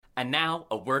And now,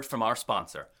 a word from our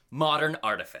sponsor, Modern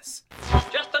Artifice.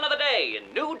 Just another day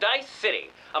in New Dice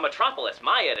City, a metropolis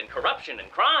mired in corruption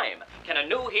and crime. Can a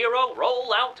new hero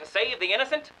roll out to save the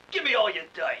innocent? Give me all your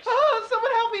dice. Oh,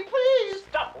 someone help me, please.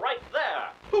 Stop right there.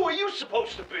 Who are you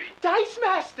supposed to be? Dice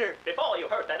Master. Before you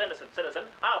hurt that innocent citizen,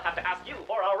 I'll have to ask you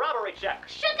for a robbery check.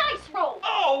 Should dice roll.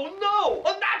 Oh, no!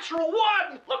 A natural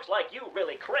one! Looks like you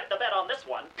really crit the bet on this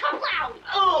one. Kral.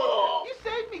 Oh! You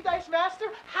saved me, Dice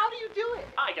Master. How do you do it?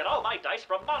 I get all my dice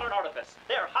from Modern Artifice.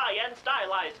 Their high-end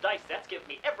stylized dice sets give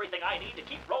me everything I need to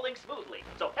keep rolling smoothly.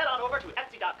 So head on over to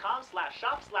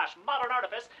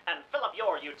etsy.com/shop/modernartifice and fill up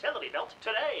your utility belt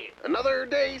today. Another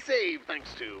day saved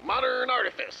thanks to Modern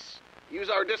Artifice. Use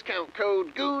our discount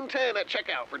code GOON10 at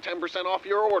checkout for 10% off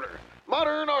your order.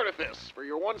 Modern Artifice, for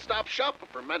your one-stop shop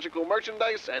for magical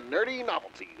merchandise and nerdy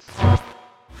novelties.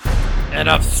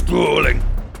 Enough schooling.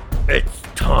 It's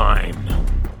time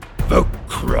for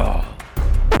Kral.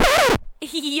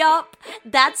 Yup,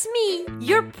 that's me.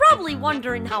 You're probably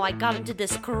wondering how I got into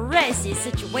this crazy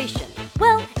situation.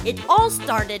 Well, it all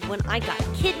started when I got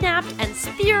kidnapped and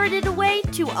spirited away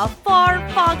to a far,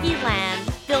 foggy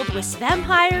land filled with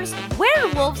vampires,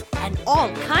 werewolves, and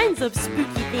all kinds of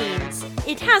spooky things.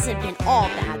 It hasn't been all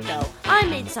bad, though. I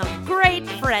made some great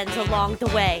friends along the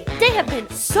way. They have been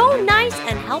so nice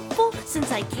and helpful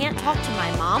since I can't talk to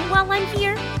my mom while I'm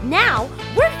here. Now,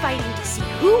 we're fighting to see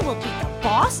who will be the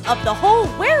boss of the whole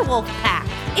werewolf pack.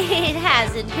 It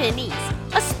hasn't been easy,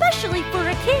 especially for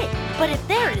a kid. But if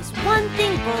there is one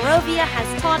thing Barovia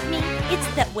has taught me, it's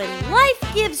that when life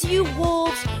gives you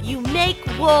wolves, you make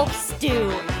wolf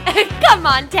stew. Come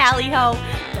on, Tally-Ho.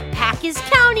 The pack is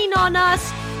counting on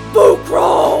us. Boo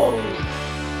Kral!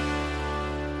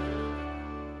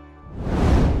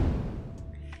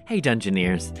 Hey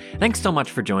Dungeoneers, thanks so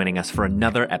much for joining us for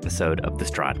another episode of the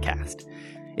Strahdcast.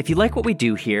 If you like what we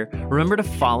do here, remember to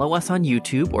follow us on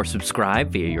YouTube or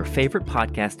subscribe via your favorite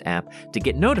podcast app to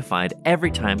get notified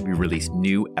every time we release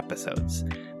new episodes.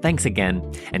 Thanks again,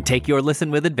 and take your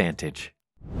listen with advantage.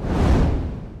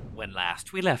 When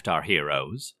last we left our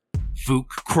heroes,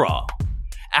 Kral.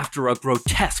 After a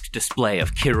grotesque display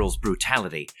of Kirill's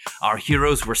brutality, our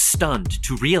heroes were stunned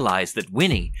to realize that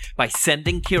Winnie, by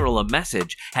sending Kirill a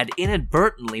message, had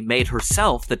inadvertently made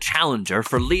herself the challenger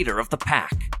for leader of the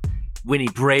pack. Winnie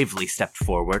bravely stepped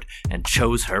forward and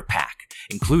chose her pack,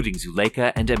 including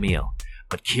Zuleika and Emil.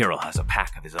 But Kirill has a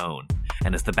pack of his own,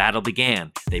 and as the battle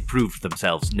began, they proved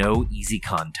themselves no easy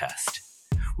contest.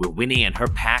 Will Winnie and her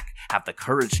pack have the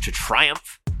courage to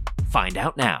triumph? Find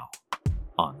out now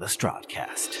on the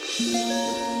Strahdcast.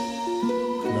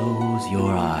 Close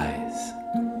your eyes.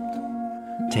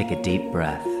 Take a deep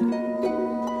breath.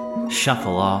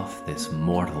 Shuffle off this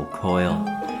mortal coil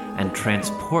and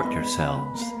transport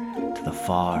yourselves to the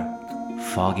far,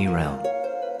 foggy realm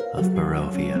of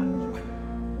Barovia.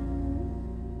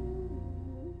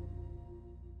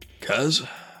 Kaz?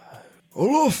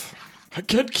 Olaf? I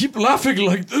can't keep laughing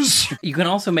like this. You can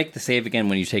also make the save again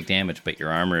when you take damage, but your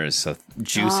armor is so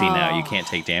juicy now you can't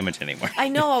take damage anymore. I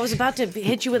know, I was about to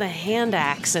hit you with a hand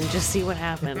axe and just see what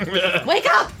happened. Wake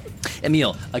up!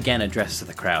 Emil, again addressed to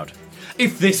the crowd.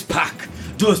 If this pack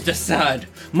does decide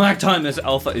my time as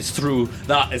Alpha is through,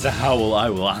 that is a howl I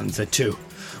will answer to.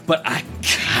 But I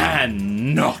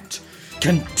cannot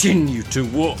continue to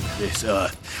walk this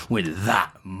earth with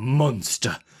that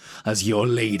monster as your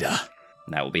leader.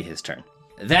 That will be his turn.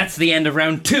 That's the end of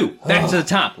round 2. Back to the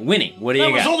top. Winnie, what do you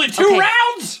got? That was only 2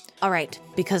 rounds! All right,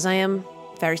 because I am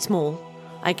very small,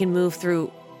 I can move through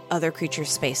other creatures'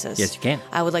 spaces. Yes, you can.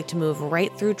 I would like to move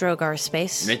right through Drogar's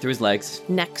space. Right through his legs.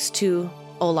 Next to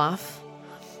Olaf.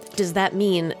 Does that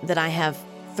mean that I have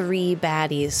 3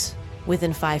 baddies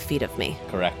within 5 feet of me?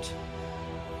 Correct.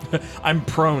 I'm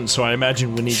prone, so I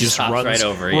imagine Winnie just runs right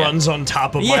over, runs on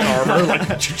top of my armor, like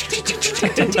jumps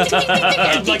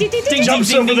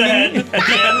over the head at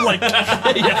the end, like.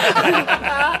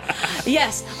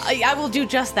 Yes, I will do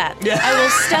just that. I will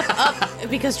step up,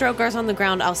 because Drogar's on the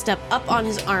ground, I'll step up on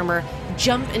his armor,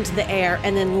 jump into the air,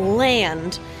 and then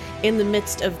land in the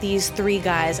midst of these 3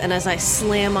 guys. And as I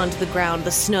slam onto the ground,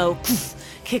 the snow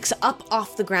kicks up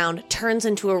off the ground, turns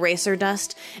into eraser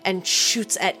dust, and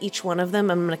shoots at each one of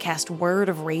them. I'm going to cast Word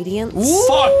of Radiance. Ooh.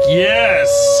 Fuck yes!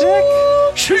 Sick!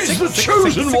 She's the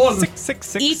chosen one!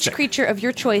 Each creature of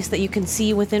your choice that you can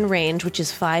see within range, which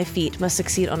is 5 feet, must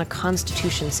succeed on a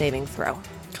Constitution saving throw.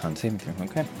 Con saving throw,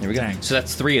 okay. Here we go. Dang. So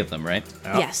that's 3 of them, right?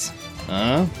 Yep. Yes.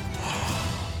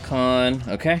 Con,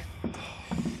 okay.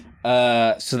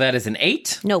 So that is an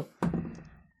 8? No.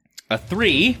 A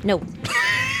 3? No.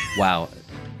 Wow.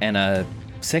 And a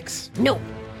 6? No.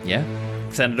 Yeah?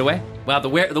 Send it away? Wow, the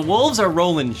wolves are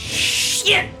rolling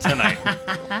shit tonight.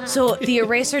 So the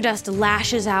eraser dust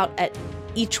lashes out at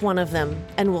each one of them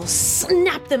and will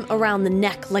snap them around the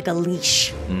neck like a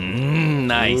leash.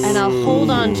 Nice. And I'll hold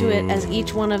on to it as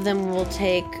each one of them will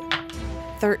take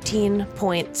 13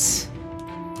 points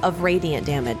of radiant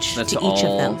damage That's to each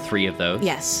of them. all 3 of those?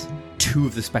 Yes. 2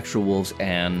 of the spectral wolves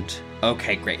and...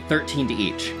 Okay, great. 13 to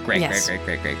each. Great. Yeah,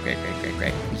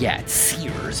 it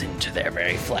sears into their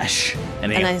very flesh.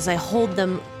 And as I hold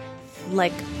them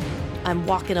like I'm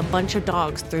walking a bunch of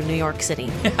dogs through New York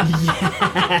City.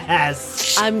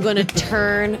 Yes. I'm going to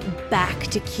turn back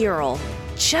to Kral.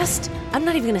 I'm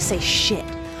not even going to say shit.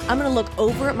 I'm going to look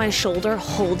over at my shoulder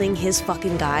holding his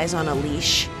fucking guys on a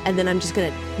leash, and then I'm just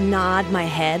going to nod my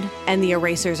head, and the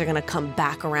erasers are going to come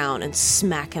back around and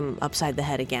smack him upside the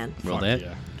head again. Rolled it.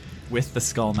 Yeah. With the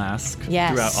skull mask.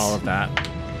 Yes. Throughout all of that.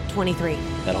 23.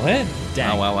 That'll hit.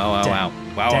 Dang. Wow.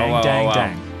 Dang. Wow.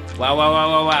 Dang.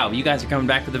 Wow. You guys are coming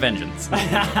back with a vengeance.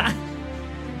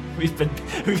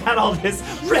 We've had all this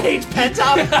rage pent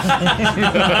up.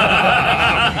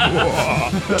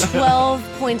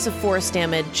 12 points of force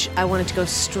damage. I wanted to go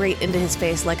straight into his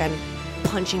face like I'm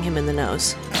punching him in the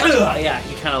nose. Yeah,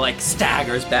 he kind of like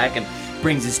staggers back and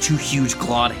brings his 2 huge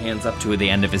clawed hands up to the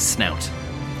end of his snout.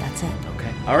 That's it.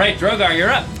 Okay. All right, Drogar,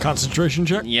 you're up. Concentration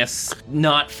check? Yes,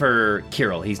 not for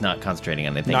Kral. He's not concentrating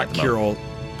on anything. Not at the moment. Kral.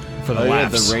 For the Oh, yeah,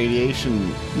 laughs. the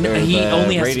radiation. No, or he the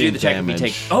only has to do radiant the check if he damage.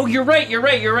 takes. Oh, you're right.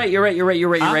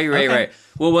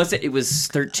 What was it? It was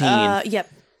 13. Yep.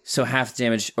 So half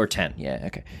damage or 10. Yeah.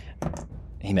 Okay.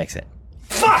 He makes it.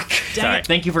 Fuck! Sorry.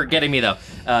 Thank you for getting me though.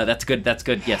 That's good.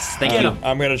 Yes. Thank you.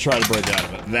 I'm going to try to break out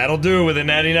of it. That'll do with a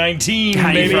natty 19,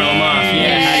 How do you baby. throw him off?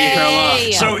 Yeah. How do you throw him off?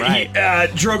 So Right.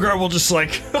 Drogar will just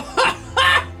like,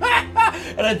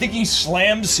 and I think he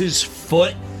slams his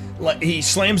foot, like he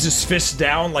slams his fist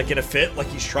down like in a fit, like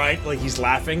he's trying, like he's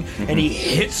laughing, and he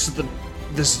hits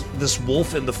this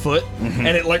wolf in the foot, and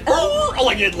it like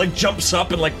jumps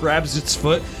up and like grabs its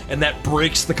foot, and that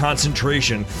breaks the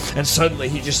concentration, and suddenly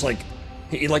he just like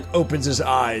he opens his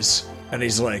eyes, and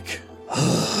he's like.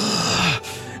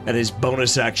 And his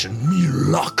bonus action,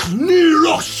 Nilok,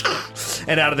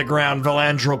 and out of the ground,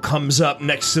 Valandril comes up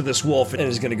next to this wolf and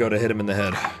is going to go to hit him in the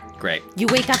head. Great. You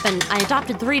wake up and I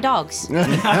adopted 3 dogs. Damn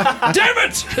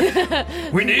it!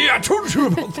 I told you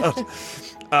about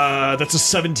that. That's a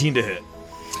 17 to hit.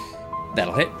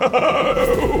 That'll hit.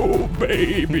 Oh,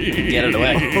 baby. Get it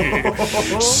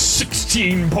away.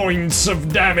 16 points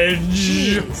of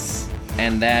damage.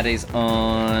 And that is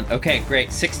on. Okay,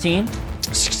 great. 16.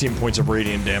 16 points of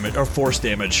radiant damage, or force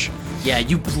damage. Yeah,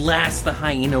 you blast the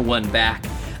hyena one back,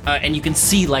 and you can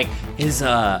see like his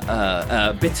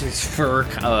bits of his fur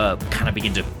kind of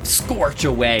begin to scorch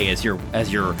away as your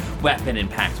weapon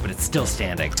impacts, but it's still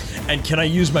standing. And can I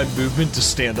use my movement to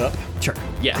stand up? Sure.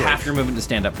 Yeah, half your movement to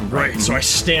stand up from Right, so I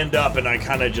stand up and I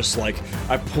kind of just like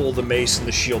I pull the mace and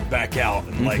the shield back out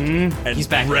and and He's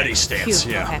back ready in stance.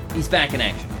 Phew, Yeah, okay. He's back in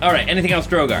action. All right. Anything else,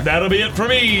 Drogar? that'll be it for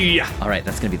me. All right.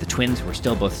 That's gonna be the twins who are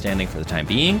still both standing for the time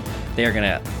being. They are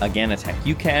gonna again attack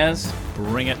you, Kaz.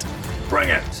 Bring it. Bring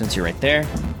it. Since you're right there.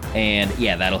 And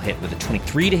yeah, that'll hit with a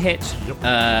 23 to hit.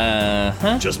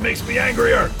 Just makes me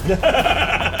angrier.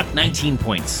 19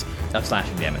 points of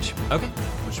slashing damage. Okay.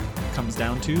 Which comes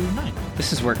down to 9.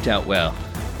 This has worked out well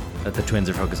that the twins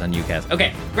are focused on you, Kaz.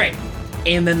 Okay, great.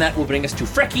 And then that will bring us to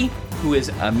Frecky, who is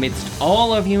amidst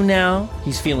all of you now.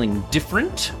 He's feeling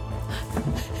different.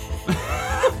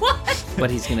 But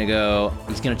he's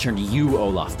gonna turn to you,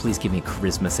 Olaf. Please give me a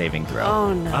charisma saving throw.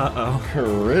 Oh no. Uh-oh.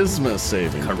 Charisma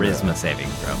saving. Charisma saving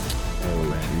throw.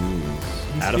 Oh,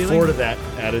 jeez. Add a 4 to that.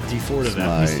 Add a D4 to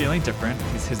that. He's feeling different.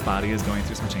 His body is going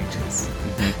through some changes.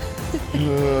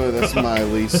 That's my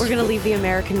least. We're gonna leave the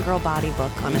American Girl body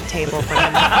book on a table for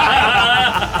him.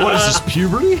 What is this,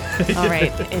 puberty? All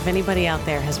right. If anybody out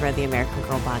there has read the American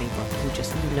Girl body book,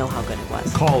 you know how good it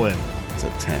was. Call in. It's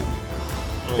a 10.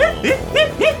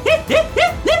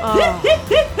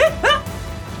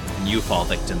 You fall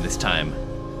victim this time,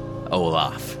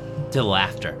 Olaf, to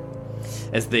laughter.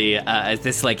 As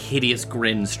this like hideous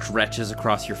grin stretches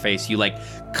across your face, you like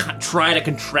try to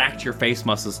contract your face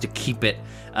muscles to keep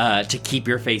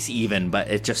your face even, but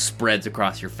it just spreads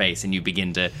across your face, and you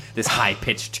begin to this high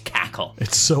pitched cackle.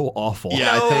 It's so awful.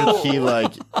 Yeah, I think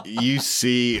he you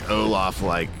see Olaf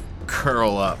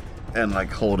curl up and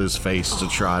hold his face to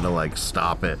try to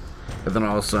stop it. But then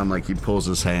all of a sudden, he pulls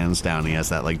his hands down. He has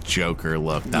that Joker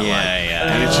look. That,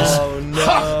 yeah. And it's just,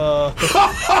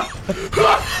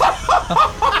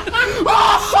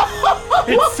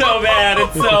 It's so bad.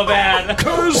 It's so bad.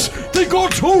 Cause they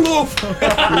got Olaf. Fuck,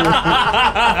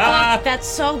 that's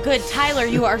so good. Tyler,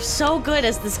 you are so good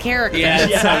as this character. Yeah,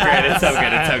 it's so good. It's so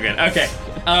good. It's so good. Okay.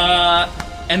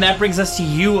 And that brings us to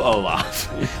you, Olaf.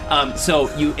 So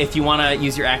if you want to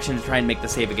use your action to try and make the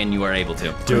save again, you are able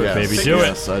to. Do it, baby. Do it.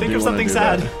 I Think do of wanna something do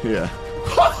sad. that. Yeah.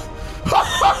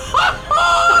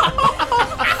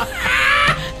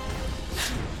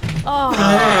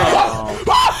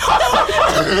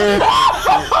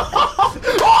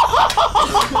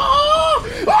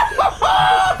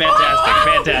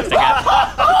 Fantastic.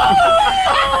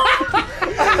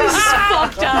 This is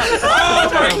fucked up. Oh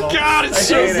my god, it's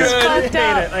so This is good. fucked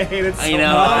up. I hate it so I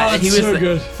know. much. He It's was so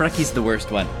good. Frecky's the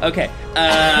worst one. Okay. Fuck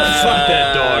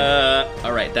that dog.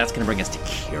 All right, that's gonna bring us to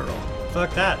Kral.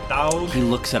 Fuck that dog. He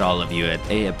looks at all of you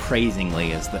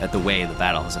appraisingly at the way the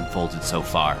battle has unfolded so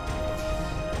far,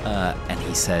 and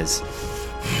he says,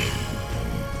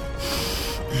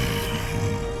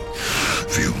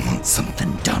 "If you want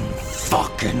something done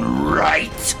fucking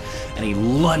right," and he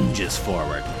lunges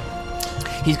forward.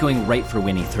 He's going right for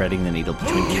Winnie, threading the needle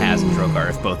between Kaz and Drogar.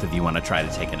 If both of you want to try to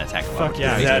take an attack, Fuck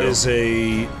yeah. That is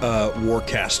a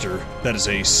Warcaster. That is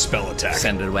a spell attack.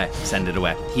 Send it away. Send it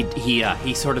away.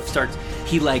 He sort of starts.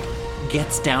 He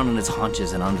gets down on his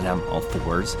haunches and onto down all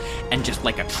fours, and just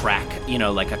like a track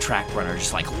runner,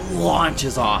 just like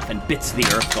launches off, and bits of the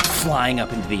earth go flying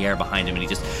up into the air behind him, and he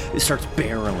just starts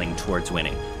barreling towards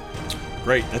Winnie.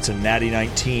 Great. That's a natty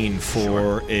 19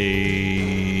 for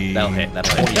a. That'll hit.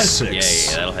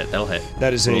 26. Yeah, that'll hit.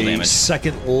 That is Roll a damage.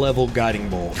 second level guiding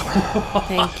bolt.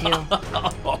 Thank you.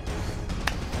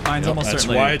 Mine's almost That's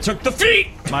certainly. why I took the feet.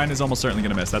 Mine is almost certainly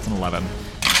gonna miss. That's an 11.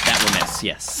 That will miss.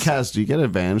 Yes. Kaz, do you get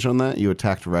advantage on that? You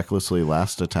attacked recklessly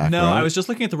last attack, No, right? I was just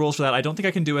looking at the rules for that. I don't think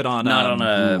I can do it on. Not on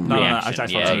a not on reaction.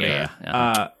 attack Yeah, spell. yeah.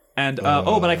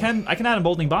 But I can add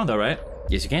emboldening bond though, right?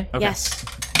 Yes, you can. Okay. Yes.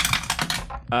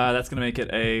 That's gonna make it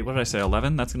a, what did I say,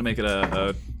 11? That's gonna make it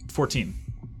a 14.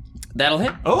 That'll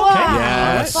hit. Oh, okay.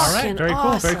 Yes. All right. Fucking Very cool.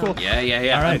 awesome. Very cool.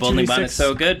 Yeah. All right, Emboldening bond 2d6. is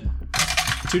so good.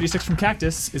 2d6 from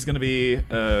Cactus is gonna be 9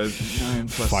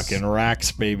 plus Fucking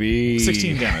racks, baby.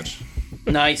 16 damage.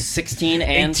 Nice. 16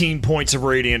 and 18 points of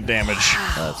radiant damage.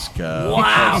 Let's go.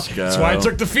 Wow. Let's go. That's why I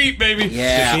took the feet, baby.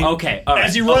 Yeah. The feet. Okay. All right.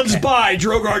 As he runs okay. by,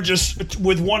 Drogar just,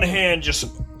 with one hand, just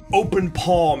open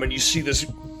palm, and you see this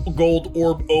gold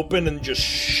orb open and just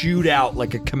shoot out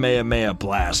like a Kamehameha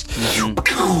blast,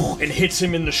 and hits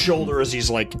him in the shoulder as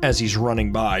he's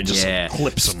running by, just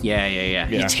clips him. Yeah.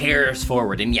 He tears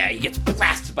forward, and he gets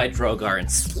blasted by Drogar and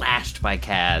slashed by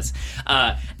Kaz,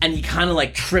 and he kind of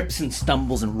like trips and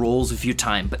stumbles and rolls a few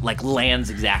times, but like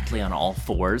lands exactly on all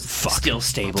fours, still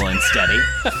stable and steady,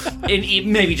 and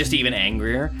maybe just even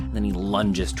angrier. And then he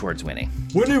lunges towards Winnie.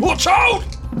 Winnie, watch out!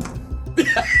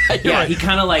 He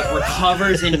kind of like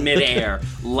recovers in midair,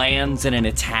 lands in an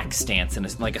attack stance, and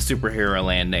it's like a superhero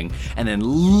landing, and then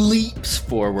leaps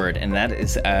forward, and that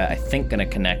is, I think, going to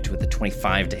connect with the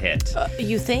 25 to hit.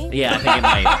 You think? Yeah, I think it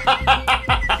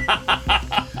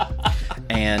might.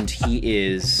 And he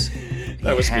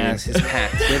has his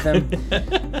pack with him.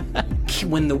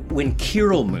 When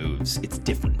Kral moves, it's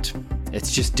different.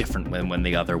 It's just different when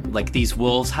the other, like these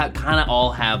wolves kind of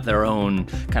all have their own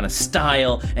kind of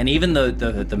style, and even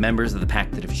the members of the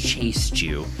pack that have chased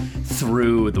you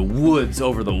through the woods,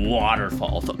 over the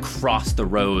waterfall, across the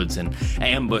roads, and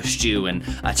ambushed you and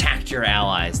attacked your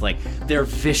allies, like they're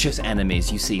vicious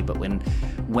enemies, you see. But when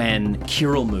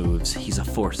Kral moves, he's a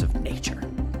force of nature.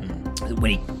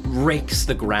 When he rakes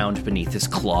the ground beneath his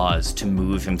claws to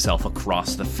move himself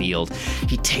across the field,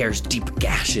 he tears deep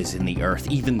gashes in the earth,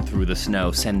 even through the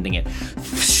snow, sending it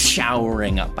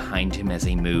showering up behind him as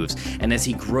he moves. And as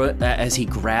he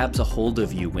grabs a hold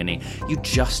of you, Winnie, you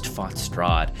just fought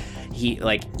Strahd.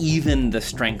 Even the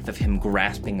strength of him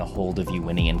grasping a hold of you,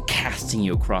 Winnie, and casting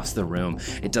you across the room,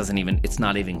 it's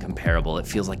not even comparable. It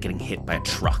feels like getting hit by a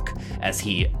truck as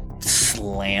he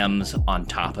slams on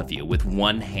top of you with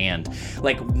one hand.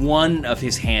 Like, one of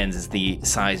his hands is the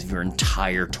size of your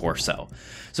entire torso.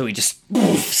 So he just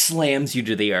slams you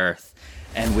to the earth,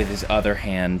 and with his other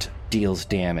hand deals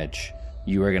damage.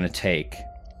 You are going to take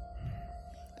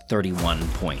 31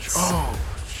 points. Oh,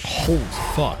 holy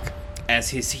fuck. As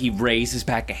he raises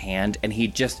back a hand, and he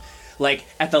just, like,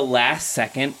 at the last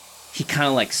second, he kind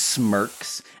of like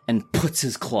smirks and puts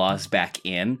his claws back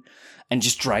in, and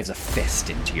just drives a fist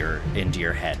into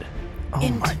your head. Oh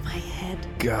into my head.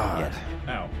 God.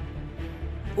 Yeah.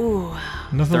 Ow. Ooh.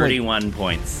 Nothing 31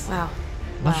 points. Wow.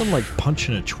 Nothing like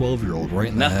punching a 12-year-old right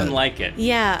in the head. Nothing like it.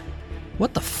 Yeah.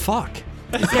 What the fuck?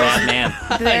 He's a bad man.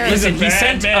 There- Listen, He's a he bad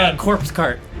sent man. a corpse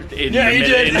cart in, Yeah, he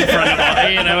did. in front of all.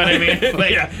 You know what I mean?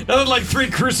 Like, Yeah, nothing like 3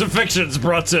 crucifixions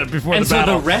brought to before and the so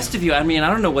battle. the rest of you, I mean, I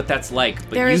don't know what that's like,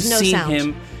 but There you is no see sound.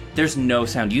 him. There's no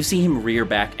sound. You see him rear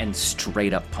back and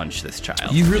straight up punch this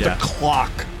child. You hear Yeah. the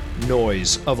clock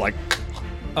noise of like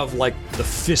the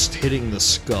fist hitting the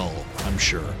skull, I'm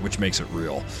sure, which makes it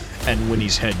real. And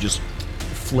Winnie's head just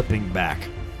flipping back.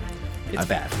 It's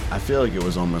bad. I feel like it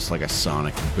was almost like a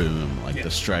sonic boom. Like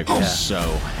the strike was so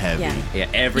heavy. Yeah. Yeah,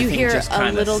 You everything hear just a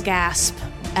kind little of. gasp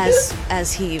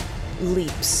as he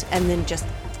leaps, and then just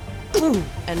boom,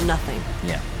 and nothing.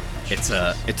 Yeah, it's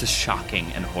a shocking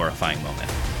and horrifying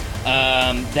moment.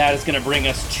 That is going to bring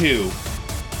us to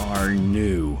our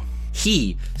new.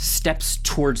 He steps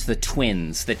towards the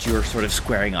twins that you're sort of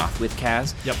squaring off with,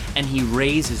 Kaz. Yep. And he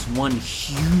raises one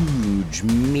huge,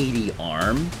 meaty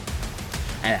arm,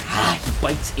 and he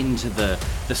bites into the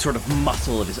sort of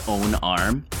muscle of his own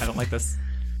arm. I don't like this.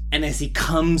 And as he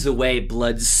comes away,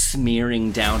 blood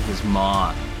smearing down his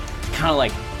maw, kind of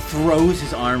like throws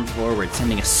his arm forward,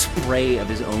 sending a spray of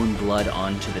his own blood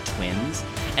onto the twins.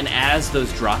 And as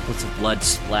those droplets of blood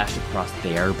splash across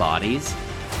their bodies,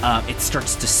 it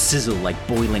starts to sizzle like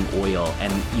boiling oil,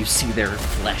 and you see their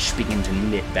flesh begin to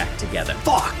knit back together.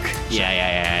 Fuck!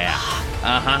 Yeah.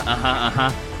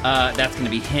 That's gonna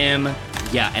be him.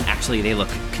 Yeah, and actually they look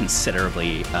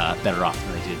considerably better off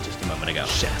than they did just a moment ago.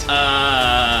 Shit.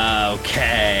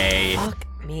 Okay. Fuck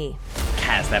me.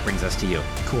 Kaz, that brings us to you.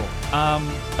 Cool.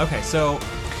 Okay, so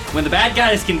When the bad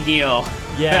guys can heal.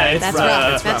 yeah, it's That's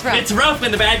rough. rough. That's rough. It's rough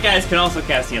when the bad guys can also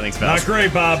cast healing spells. Not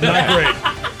great, Bob. Not great.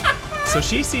 So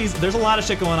she sees there's a lot of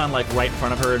shit going on like right in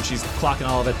front of her, and she's clocking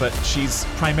all of it, but she's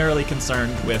primarily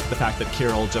concerned with the fact that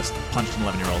Kral just punched an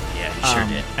 11-year-old. Yeah, he sure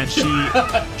did.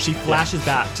 And she flashes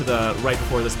back to the right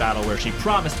before this battle where she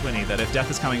promised Winnie that if death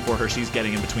is coming for her, she's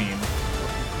getting in between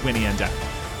Winnie and death.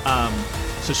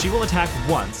 So she will attack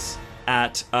once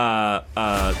at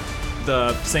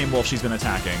the same wolf she's been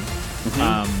attacking.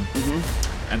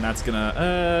 And that's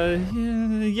gonna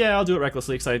yeah, I'll do it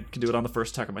recklessly because I can do it on the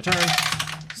first attack of my turn.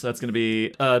 So that's gonna be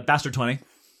bastard 20.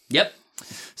 Yep.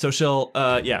 So she'll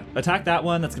attack that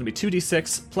one. That's gonna be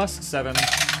 2d6 plus 7,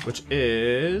 which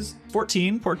is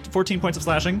 14 points of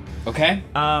slashing. Okay.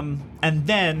 And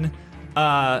then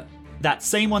that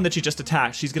same one that she just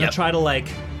attacked, she's gonna try to like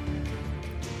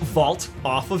vault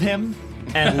off of him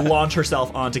and launch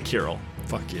herself onto Kral.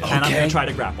 Fuck yeah. And I'm gonna try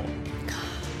to grapple.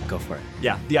 Go for it.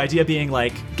 Yeah, the idea being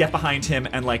like get behind him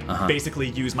and like basically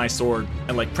use my sword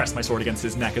and like press my sword against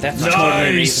his neck. As That's much totally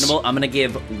Nice. reasonable. I'm gonna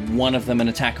give one of them an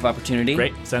attack of opportunity.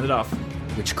 Great, send it off.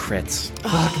 Which crits.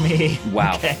 Fuck me.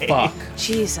 Wow. Okay. Fuck.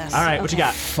 Jesus. All right, what you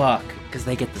got? Fuck. Because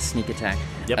they get the sneak attack.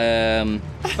 Yep.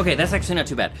 Okay, that's actually not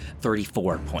too bad.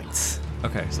 34 points.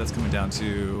 Okay, so that's coming down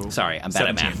to. Sorry, I'm bad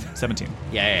at 17. math. 17.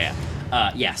 Yeah.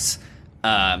 Yes.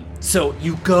 So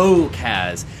you go,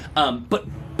 Kaz. But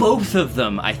both of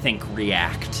them, I think,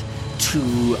 react to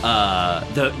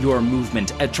your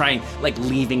movement, trying, like,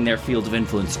 leaving their field of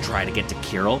influence to try to get to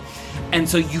Kral. And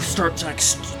so you start to, like,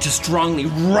 to strongly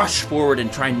rush forward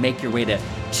and try and make your way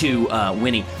to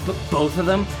Winnie. But both of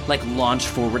them, like, launch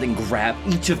forward and grab.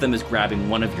 Each of them is grabbing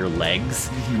one of your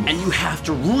legs. And you have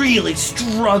to really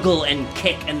struggle and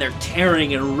kick, and they're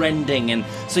tearing and rending. And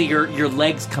so your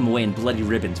legs come away in bloody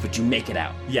ribbons, but you make it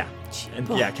out. Yeah. And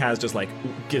yeah, Kaz just like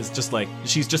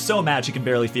she's just so mad she can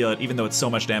barely feel it, even though it's so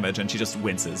much damage, and she just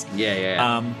winces.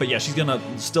 Yeah. But yeah, she's gonna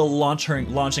still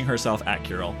launching herself at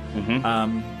Kral.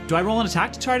 Do I roll an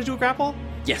attack to try to do a grapple?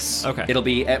 Yes. Okay. It'll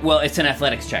be, it's an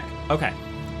athletics check. Okay.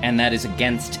 And that is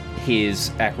against his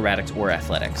acrobatics or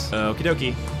athletics. Okie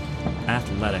dokie.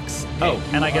 Athletics. Oh,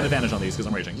 and I get advantage on these because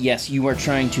I'm raging. Yes, you are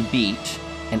trying to beat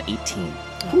an 18.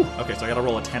 Whew. Okay, so I gotta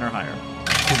roll a 10 or higher.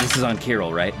 Because this is on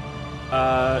Kral, right?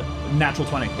 Natural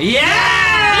 20. Yeah!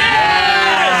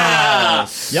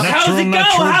 Yep. How's it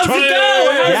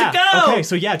go? Okay,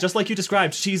 so yeah, just like you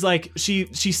described, she's like she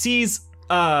sees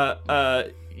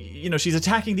she's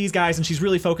attacking these guys and she's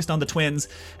really focused on the twins,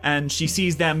 and she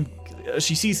sees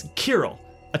Kral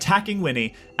attacking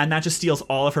Winnie, and that just steals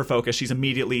all of her focus. She's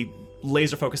immediately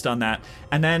laser focused on that.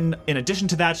 And then in addition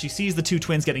to that, she sees the two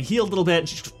twins getting healed a little bit, and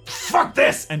she just, fuck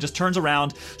this, and just turns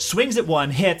around, swings at one,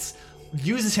 hits,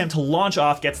 uses him to launch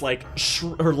off, gets like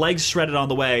her legs shredded on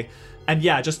the way, and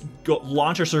yeah, just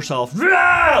launches herself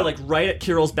like right at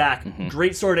Kiral's back,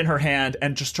 great sword in her hand,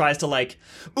 and just tries to like,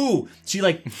 she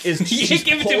like is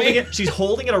she's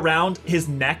holding it around his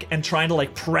neck and trying to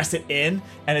like press it in,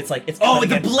 and it's like it's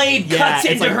the blade cuts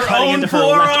into it's like her cutting own into her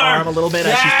forearm. left arm a little bit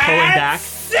as she's pulling back.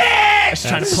 Sick! She's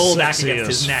trying to pull back Sexy against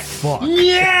his as neck. Fuck.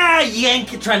 Yeah,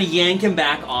 trying to yank him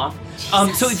back off.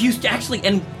 So if you actually,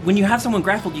 and when you have someone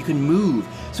grappled, you can move.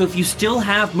 So if you still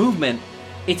have movement,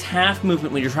 it's half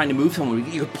movement when you're trying to move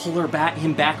someone. You could pull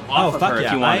him back off of her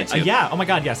if you wanted to. Yeah. Oh my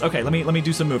God. Yes. Okay. Let me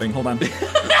do some moving. Hold on.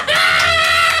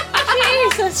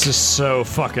 This is so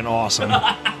fucking awesome.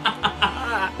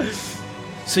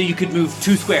 So you could move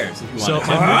 2 squares if you So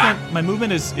wanted my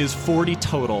movement is 40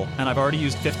 total, and I've already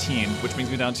used 15, which brings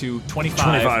me down to 25.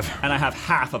 25. And I have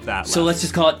half of that. So left. let's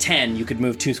just call it 10. You could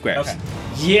move 2 squares. Okay.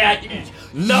 Yeah.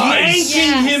 Nice.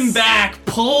 Yanking him back,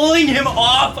 pulling him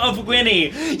off of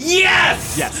Winnie.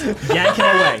 Yes! Yes. Yank him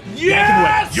away. Yes! Yank him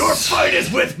away. Your fight is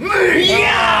with me!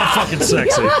 Yeah! Fucking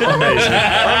sexy. Amazing.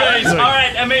 Amazing. All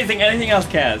right, amazing. Anything else,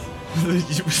 Kaz?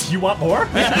 You want more?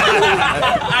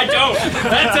 I don't.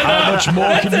 That's enough. How much more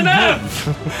That's can you enough.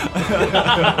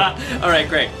 All right,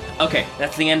 great. Okay,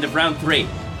 that's the end of round 3.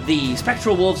 The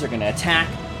spectral wolves are going to attack.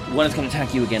 One is going to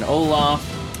attack you again, Olaf,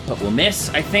 but will miss,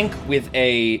 I think, with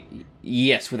a 3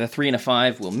 and a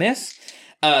 5 will miss.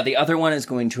 The other one is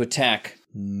going to attack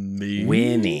Me.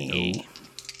 Winnie.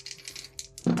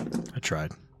 I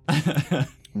tried.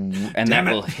 And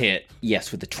that will hit,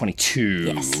 with the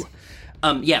 22.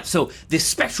 Yes. So this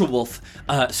spectral wolf,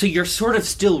 so you're sort of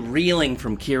still reeling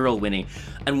from Kral, Winnie,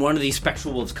 and one of these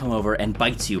spectral wolves come over and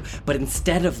bites you, but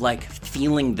instead of like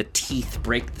feeling the teeth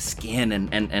break the skin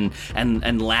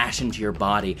and lash into your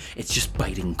body, it's just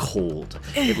biting cold.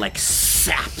 It like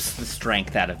saps the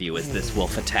strength out of you as this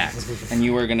wolf attacks. And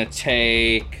you are gonna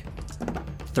take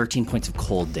 13 points of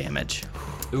cold damage.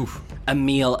 Oof.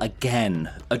 Emil again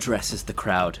addresses the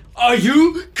crowd. Are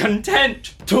you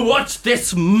content to watch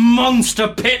this monster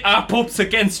pit our pups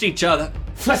against each other?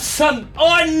 For some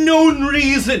unknown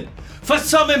reason? For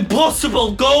some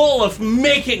impossible goal of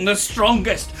making the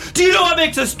strongest? Do you know what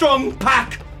makes a strong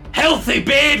pack? Healthy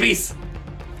babies!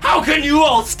 How can you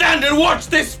all stand and watch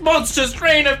this monstrous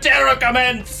reign of terror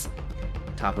commence?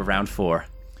 Top of round 4.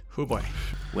 Oh boy.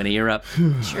 Winnie, you're up.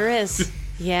 Sure is.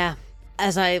 Yeah.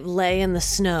 As I lay in the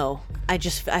snow, I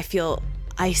feel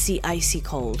icy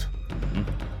cold.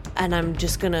 And I'm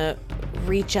just gonna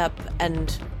reach up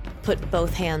and put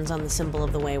both hands on the symbol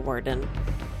of the Wayward, and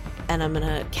I'm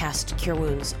gonna cast Cure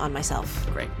Wounds on myself.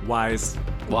 Great. Wise.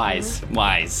 Wise.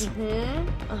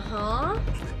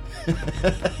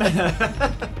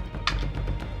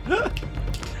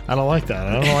 I don't like that.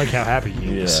 I don't like how happy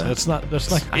he is. That's not.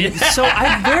 So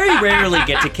I very rarely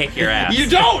get to kick your ass. You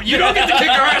don't get to kick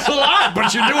our ass a lot,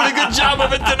 but you're doing a good job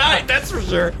of it tonight. That's for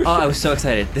sure. Oh, I was so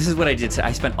excited. This is what I did.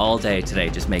 I spent all day today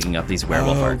just making up these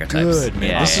werewolf archetypes. Good,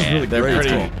 man. This is really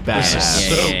great. This is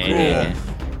so cool.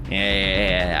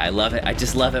 Yeah, I love it. I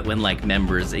just love it when like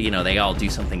members, they all do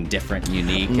something different and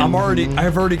unique. I've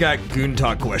already got goon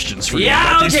talk questions for you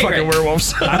Yeah, about these okay, fucking great.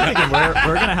 werewolves. I'm thinking we're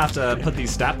gonna have to put these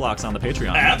stat blocks on the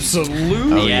Patreon.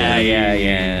 Absolutely.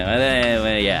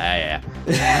 Yeah.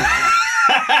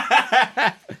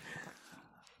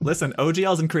 Listen,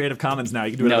 OGL's in Creative Commons now.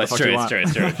 You can do whatever No, the it's fuck true. you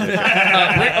It's want.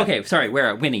 true. Okay, sorry.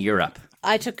 Winnie, you're up.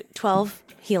 I took 12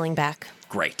 healing back.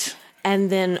 Great. And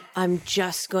then I'm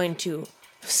just going to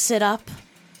sit up,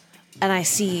 and I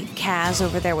see Kaz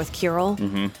over there with Kral,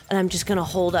 and I'm just going to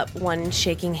hold up one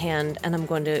shaking hand, and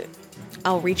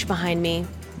I'll reach behind me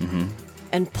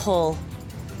and pull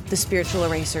the spiritual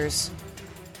erasers,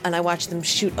 and I watch them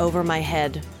shoot over my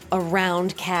head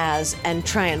around Kaz and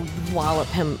try and wallop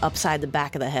him upside the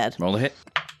back of the head. Roll a hit.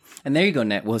 And there you go,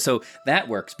 Net. Well, so that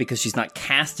works because she's not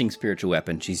casting spiritual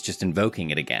weapon; she's just invoking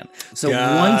it again. So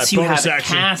once you have it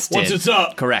action. casted, Once it's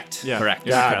up. correct, Yeah. correct.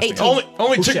 Yeah. 18.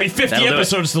 Only took me 50 That'll do it.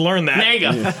 episodes to learn that. There you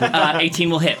go. 18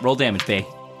 will hit. Roll damage, Faye.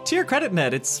 To your credit,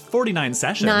 Ned, it's 49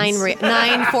 sessions.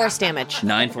 9 force damage.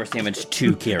 9 force damage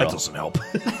to Kral. That doesn't help.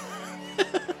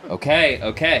 Okay.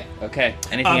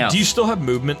 Anything else? Do you still have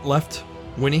movement left,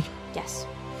 Winnie? Yes.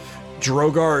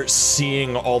 Drogar,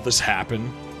 seeing all this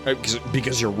happen,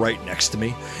 because you're right next to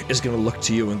me, is going to look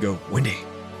to you and go, Winnie,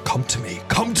 come to me.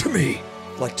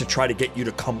 Like, to try to get you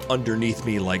to come underneath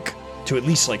me, like, to at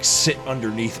least, like, sit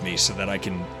underneath me so that I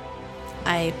can...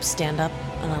 I stand up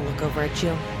and I look over at you,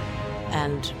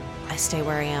 and I stay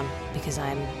where I am because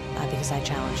I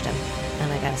challenged him,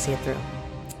 and I gotta see it through.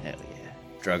 Hell yeah.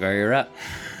 Drogar, you're up.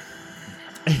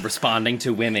 Responding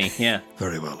to Winnie, yeah.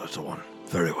 Very well, little one.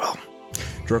 Very well.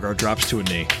 Drogar drops to a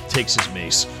knee, takes his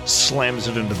mace, slams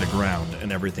it into the ground,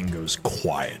 and everything goes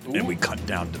quiet. And we cut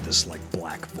down to this, like,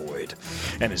 black void.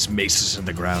 And his mace is in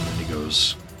the ground, and he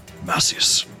goes,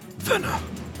 Macius, Vena,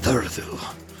 Therdil,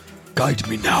 guide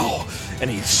me now. And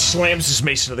he slams his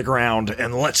mace into the ground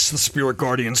and lets the spirit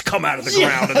guardians come out of the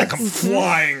ground, and they come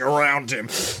flying around him.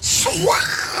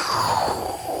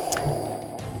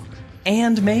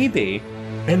 And maybe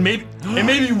And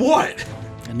maybe what?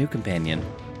 a new companion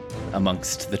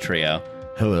amongst the trio.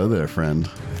 Hello there, friend.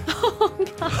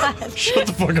 Shut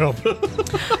the fuck up.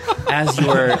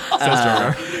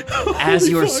 As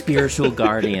your spiritual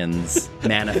guardians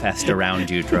manifest around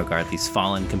you, Drogar, these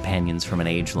fallen companions from an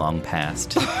age-long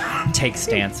past take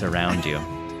stance around you.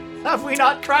 Have we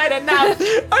not cried enough?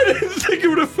 I didn't think it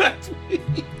would affect me.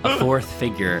 A fourth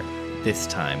figure this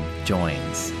time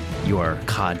joins your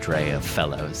cadre of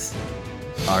fellows.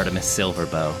 Artemis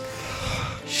Silverbow,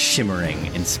 shimmering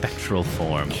in spectral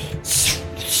form, his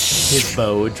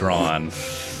bow drawn,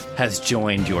 has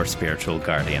joined your spiritual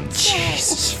guardians.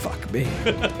 Jesus, fuck me.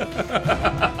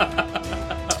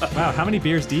 Wow, how many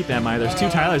beers deep am I? There's 2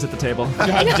 Tylers at the table.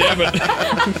 God damn it.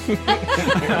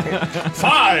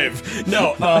 5.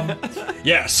 No,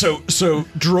 yeah, so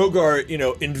Drogar,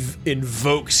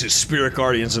 invokes his spirit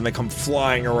guardians and they come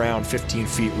flying around 15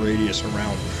 feet radius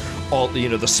around all,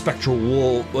 the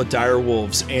spectral dire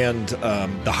wolves and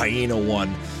the hyena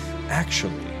one.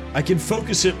 Actually, I can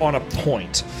focus it on a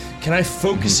point. Can I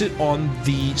focus it on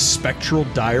the spectral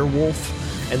dire wolf?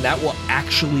 And that will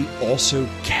actually also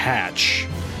catch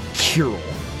Kral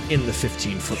in the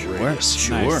 15-foot radius.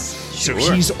 Sure. So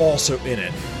he's also in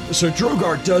it. So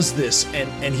Drogar does this,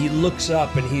 and he looks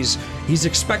up, and he's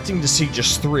expecting to see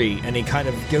just 3, and he kind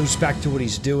of goes back to what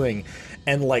he's doing,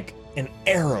 and like an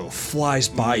arrow flies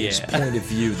by his point of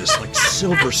view, this like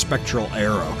silver spectral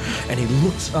arrow, and he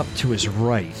looks up to his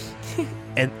right,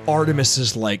 and Artemis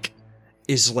is like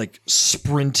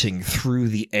sprinting through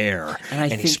the air,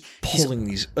 and he's pulling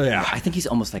these. I think he's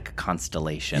almost like a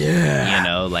constellation.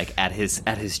 Yeah, like at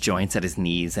his joints, at his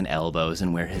knees and elbows,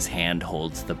 and where his hand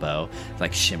holds the bow,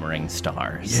 like shimmering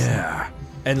stars. Yeah,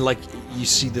 and like you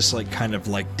see this like kind of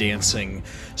like dancing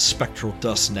spectral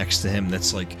dust next to him.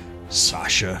 That's like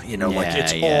Sasha. Like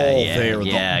it's all there.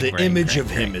 The image of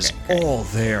him is all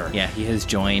there. Yeah, he has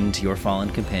joined your fallen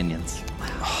companions.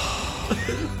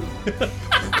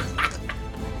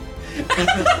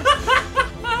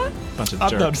 Bunch of I'm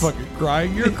jerks. not fucking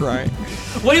crying. You're crying.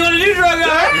 What do you want to do,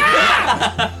 Drogar?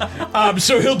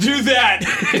 So he'll do that.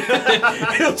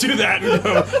 He'll do that. And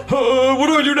go, what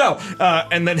do I do now?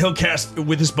 And then he'll cast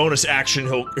with his bonus action.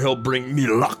 He'll bring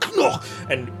Milak,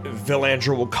 and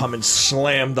Vilandra will come and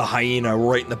slam the hyena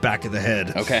right in the back of the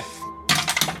head. Okay.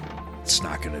 It's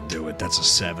not gonna do it. That's a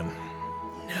 7.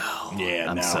 Yeah,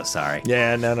 I'm so sorry.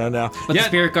 Yeah, no. But the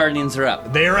Spirit Guardians are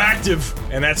up. They are active,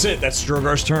 and that's it. That's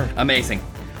Drogar's turn. Amazing.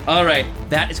 All right,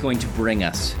 that is going to bring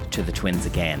us to the twins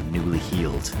again, newly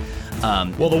healed.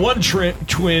 Well, the one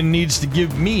twin needs to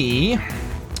give me...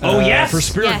 yes! For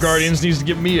Spirit Guardians, needs to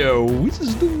give me a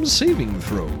Wisdom saving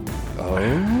throw.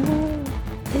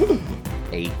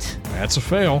 8. That's a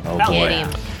fail. Oh, boy.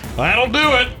 That'll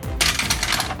do it.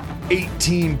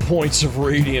 18 points of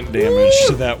radiant damage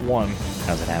to that one.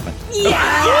 How's it happen?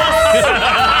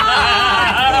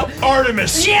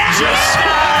 Artemis just...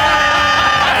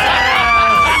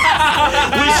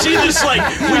 We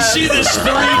see this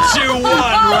 3, 2, 1,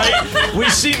 right? We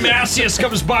see Macias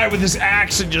comes by with his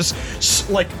axe and just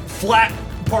flat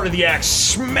part of the axe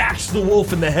smacks the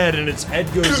wolf in the head and its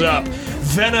head goes up.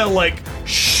 Venna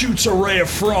shoots a ray of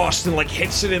frost and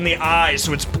hits it in the eye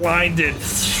so it's blinded.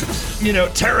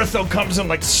 Terathel comes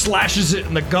and slashes it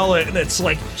in the gullet and it's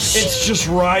just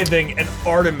writhing, and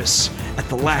Artemis at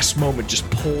the last moment just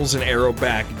pulls an arrow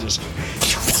back and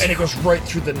it goes right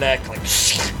through the neck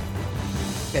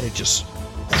and it just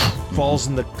falls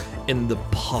in the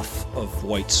puff of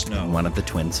white snow. One of the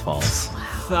twins falls.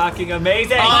 Fucking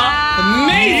amazing!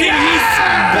 Amazing! He's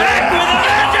back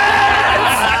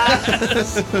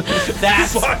with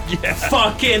That's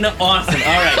fucking awesome.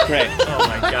 All right, great. Oh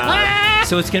my god.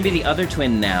 So it's going to be the other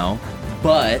twin now,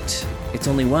 but it's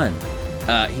only one.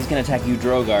 He's going to attack you,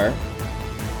 Drogar,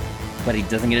 but he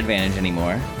doesn't get advantage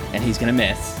anymore, and he's going to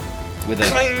miss with a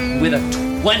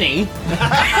 20.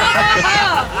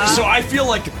 So I feel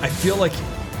like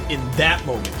in that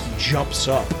moment he jumps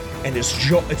up and his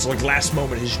jaw, it's last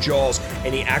moment, his jaws,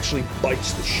 and he actually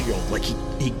bites the shield.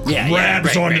 He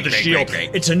grabs onto the shield.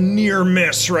 It's a near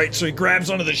miss, right? So he grabs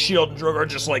onto the shield and Drogar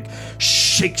just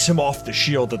shakes him off the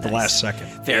shield at the last second.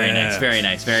 Very nice, very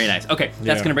nice, very nice. Okay,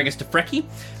 that's going to bring us to Frecky,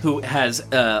 who has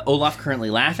Olaf currently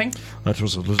laughing. That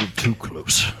was a little too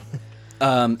close.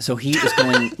 So he is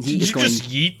going. Did you just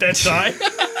yeet that die?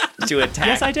 To attack.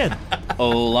 Yes, I did.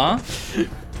 Olaf.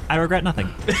 I regret nothing.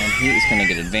 And he is going to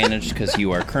get advantage because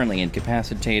you are currently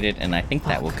incapacitated, and I think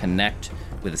that will connect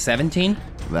with a 17.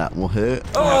 That will hit.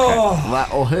 Oh, okay.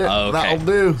 That'll hit. Okay. That'll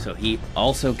do. So he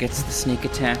also gets the sneak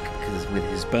attack because with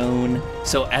his bone.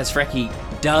 So as Frecky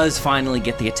does finally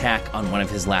get the attack on one of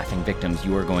his laughing victims,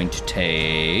 you are going to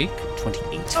take 28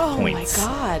 points. Oh my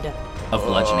god. Of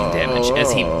bludgeoning damage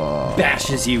as he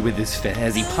bashes you with his fist,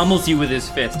 as he pummels you with his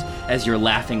fist, as you're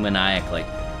laughing maniacally.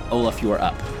 Olaf, you are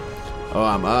up. Oh,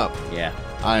 I'm up. Yeah.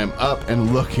 I am up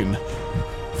and looking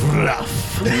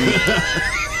rough.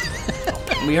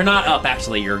 You're not up,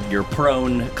 actually. You're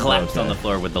prone, collapsed on the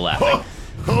floor with the laughing.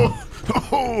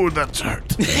 Oh, that's hurt.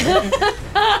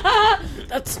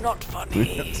 That's not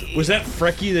funny. Was that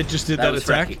Frecky that just did that was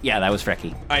attack? Frecky. Yeah, that was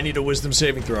Frecky. I need a wisdom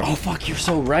saving throw. Oh, fuck, you're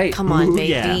so right. Come on, Ooh,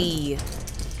 baby.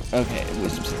 Okay,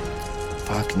 wisdom saving.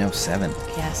 Fuck, no, 7.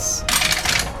 Yes.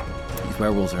 These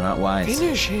werewolves are not wise.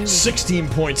 16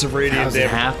 points of radiant How's it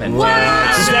damage. happen? Wow.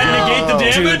 Does that negate the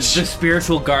damage? Dude, the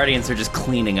spiritual guardians are just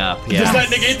cleaning up. Yeah. Does that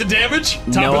negate the damage? Top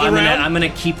No, of the round? I'm gonna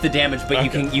keep the damage, but you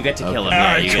get to kill him. All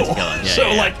Yeah, right, you cool. get to kill him.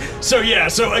 Yeah,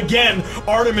 So again,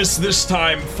 Artemis this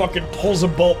time fucking pulls a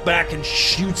bolt back and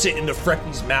shoots it into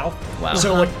Frecky's mouth. Wow.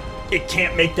 So like, it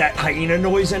can't make that hyena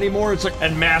noise anymore. It's like,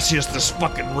 and Macias, this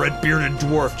fucking red-bearded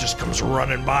dwarf, just comes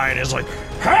running by and is like,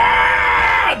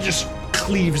 ah! Just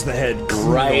cleaves the head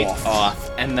right off. off.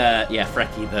 And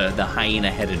Frecky, the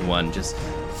hyena-headed one, just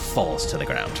falls to the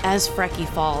ground. As Frecky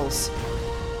falls,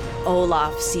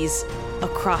 Olaf sees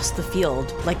across the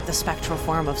field like the spectral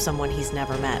form of someone he's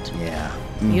never met. Yeah.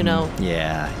 You know?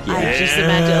 Yeah. I just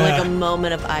imagine like a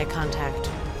moment of eye contact.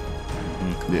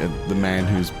 Yeah, the man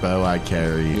whose bow I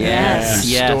carry. Yes.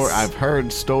 Yes. I've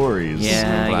heard stories,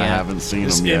 Yeah, but I yeah. haven't seen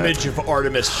This them yet. image of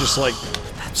Artemis just like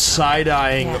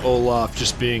side-eyeing Yeah. Olaf,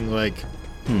 just being like,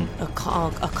 A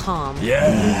calm.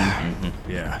 yeah.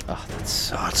 Yeah. Oh, that's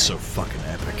so. Oh, it's so fucking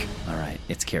epic. All right,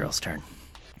 it's Carol's turn.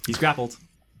 He's grappled.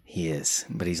 He is,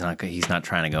 but he's not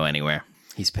trying to go anywhere.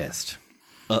 He's pissed.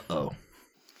 Uh-oh.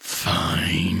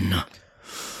 Fine.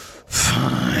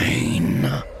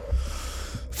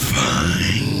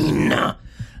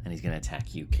 And he's gonna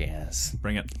attack you, Kaz.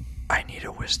 Bring it. I need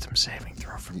a wisdom saving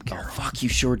throw from Carol. Oh, fuck, you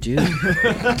sure do.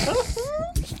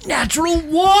 Natural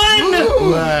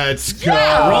 1! Let's go.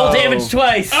 Roll damage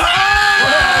twice.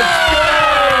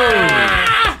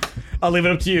 I'll leave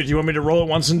it up to you. Do you want me to roll it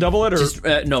once and double it, or Just,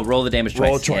 no, roll the damage twice.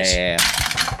 Roll it twice. Yeah.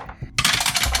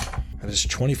 that is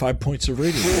 25 points of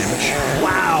radiant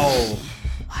damage?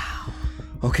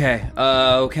 Okay,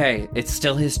 okay. It's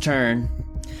still his turn.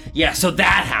 Yeah, so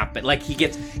that happened. Like,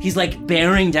 he's like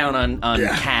bearing down on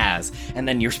Kaz, and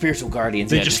then your spiritual guardians,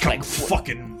 They just come like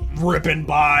fucking ripping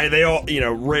by. They all,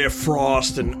 Ray of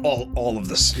Frost and all of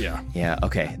this. Yeah. Yeah,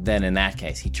 okay. Then in that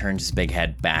case, he turns his big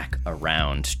head back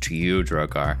around to you,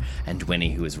 Drogar, and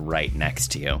Winnie, who is right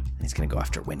next to you. And he's gonna go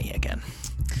after Winnie again.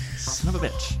 Son of a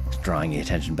bitch. Drawing the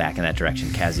attention back in that direction.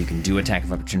 Kaz, you can do attack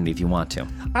of opportunity if you want to.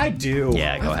 I do.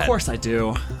 Yeah, go ahead. Of course I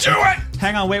do. Do it!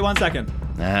 Hang on, wait 1 second.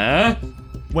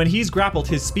 When he's grappled,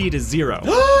 his speed is 0.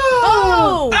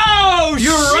 Oh! Oh,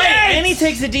 You're right! And he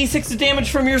takes a d6 of damage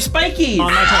from your spikies!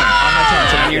 On my turn.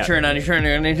 So On your turn, on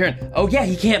your turn. Oh yeah,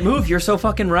 he can't move. You're so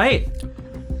fucking right.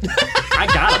 I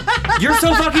got him. You're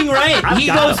so fucking right. He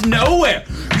got goes nowhere.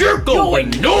 You're going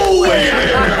nowhere.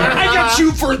 I got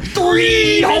you for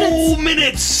 3 whole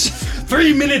minutes.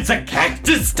 3 minutes of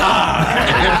cactus time.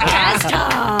 Cast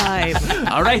time!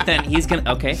 All right, then. He's gonna...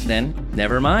 Okay, then.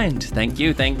 Never mind. Thank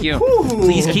you.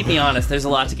 Please keep me honest. There's a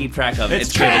lot to keep track of.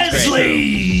 It's great.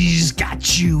 Gasly's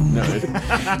got you.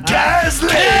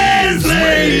 Gasly's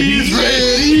ready.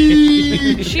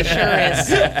 She sure is.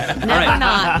 Never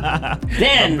not.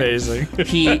 Then Amazing.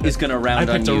 he is gonna round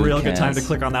I on picked you, a real good Kaz. time to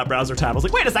click on that browser tab. I was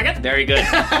like, wait a second. Very good.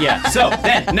 Yeah. So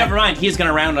then, never mind. He's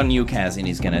gonna round on you, Kaz, and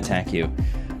he's gonna attack you.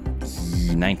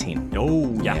 19.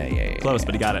 Oh, yeah. Yeah. Close,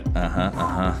 but he got it.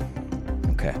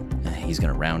 Okay. He's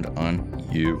gonna round on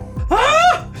you.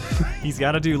 He's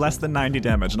got to do less than 90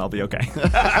 damage, and I'll be okay.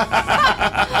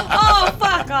 Oh,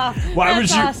 fuck off. Why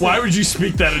That's awesome. Why would you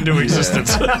speak that into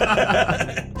existence?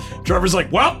 Trevor's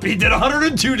like, well, he did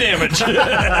 102 damage.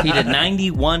 He did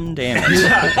 91 damage.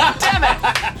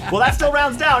 Well, that still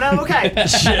rounds down. I'm okay.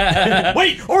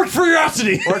 Wait, Orc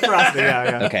Ferocity. Or ferocity,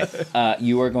 yeah. Okay.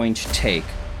 You are going to take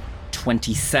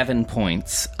 27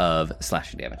 points of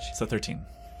slashing damage. So 13.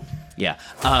 Yeah.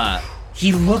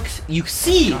 He looks. You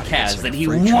see, Kaz, that he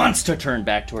wants to turn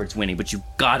back towards Winnie, but you've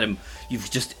got him.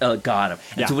 You've just got him.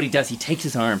 And so what he does, he takes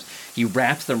his arms, he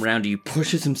wraps them around you, he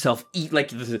pushes himself, like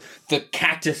the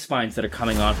cactus spines that are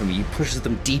coming on from you, he pushes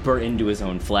them deeper into his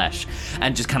own flesh,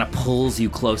 and just kind of pulls you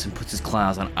close and puts his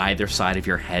claws on either side of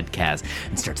your head, Kaz,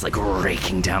 and starts like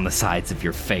raking down the sides of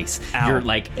your face. Ow.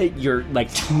 You're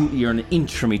an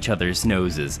inch from each other's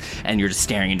noses, and you're just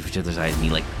staring into each other's eyes, and he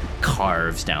like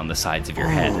carves down the sides of your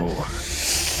head.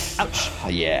 Ouch.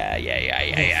 Yeah.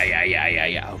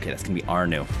 Okay, that's gonna be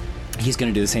Arnu. He's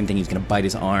gonna do the same thing. He's gonna bite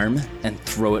his arm and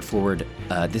throw it forward.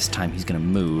 This time he's gonna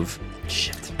move.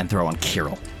 Shit. And throw on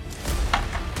Kral.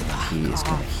 He is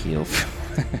gonna heal.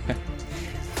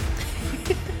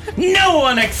 No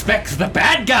one expects the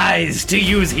bad guys to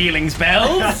use healing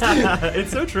spells.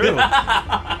 It's so true.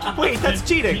 Wait, that's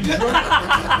cheating.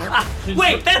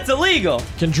 Wait, that's illegal.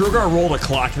 Can Drogar roll to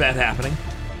clock that happening?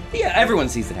 Yeah, everyone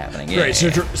sees it happening. Yeah, Great. So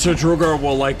Drogar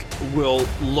will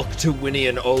look to Winnie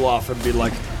and Olaf and be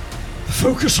like,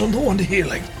 focus on the one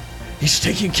healing. He's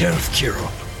taking care of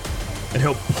Kral. And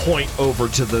he'll point over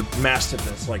to the mastiff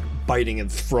that's like biting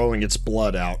and throwing its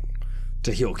blood out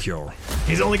to heal Kral.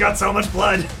 He's only got so much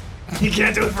blood. He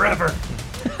can't do it forever.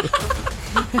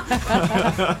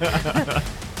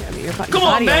 Come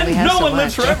on, man! No one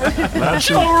lives forever.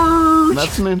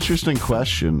 That's an interesting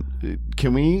question.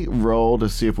 Can we roll to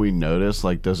see if we notice?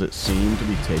 Like, does it seem to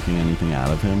be taking anything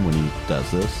out of him when he does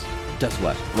this? Does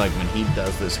what? Like when he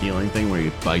does this healing thing where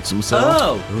he bites himself?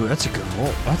 Oh! Ooh, that's a good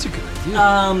roll. That's a good idea.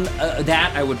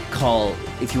 That I would call,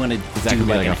 if you want to that do could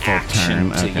be like like an a full action.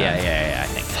 turn? Okay. Yeah, I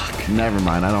think. Fuck. Never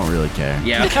mind. I don't really care.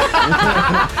 Yeah.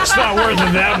 It's not worth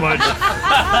it that much.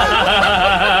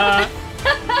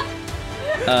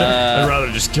 I'd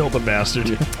rather just kill the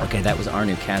bastard. Okay, that was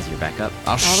Arnu. Kaz, you're back up.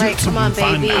 I'll All shoot right, come on,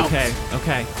 someone, find baby. out.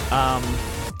 Okay.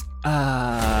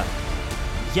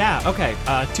 Yeah, okay.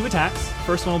 2 attacks.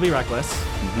 First one will be reckless.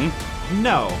 Mm-hmm.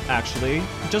 No, actually.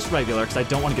 Just regular, because I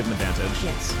don't want to give him advantage.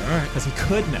 Yes. All right. Because he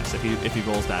could miss if he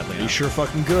rolls badly. He sure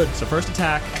fucking good. So first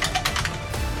attack,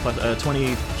 plus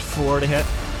 24 to hit.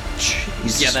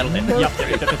 Jeez. Yeah, that'll hit.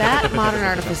 Yep. That Modern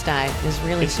Artifice die is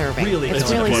really serving. It's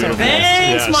good. really serving.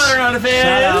 Thanks, Yes. Modern Artifice!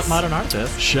 Shout out Modern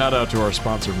Artifice. Shout out to our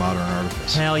sponsor, Modern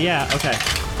Artifice. Hell yeah. Okay.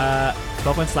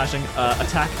 12 points slashing.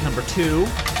 Attack number 2.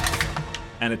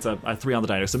 And it's a 3 on the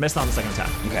die, so missed on the second attack.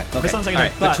 Okay. Missed on the second All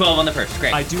attack, right, but but 12 on the first.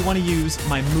 Great. I do want to use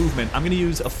my movement. I'm going to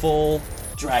use a full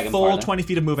Drag him full farther. 20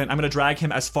 feet of movement. I'm going to drag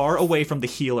him as far away from the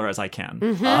healer as I can.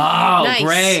 Oh, Nice.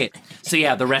 great. So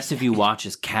yeah, the rest of you watch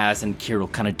as Kaz and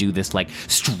Kral kind of do this like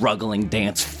struggling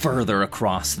dance further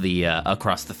across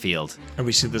the field. And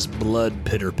we see this blood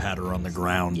pitter-patter on the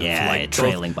ground. Yeah, of like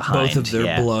trailing behind. Both of their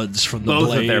Yeah. bloods from the Both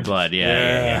blade. of their blood,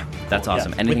 yeah. That's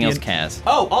awesome. Yeah. Anything else, With Kaz?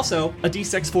 Oh, also a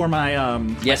d6 for my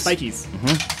Yes. my spikies.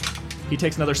 He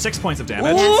takes another 6 points of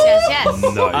damage. Yes.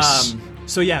 Nice.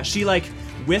 So yeah, she like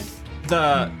with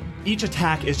the each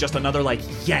attack is just another like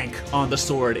yank on the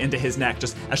sword into his neck,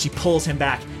 just as she pulls him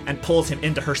back and pulls him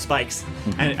into her spikes,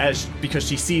 and because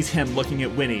she sees him looking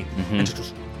at Winnie, and just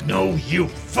goes, No, you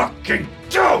fucking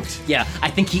don't! Yeah, I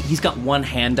think he's got one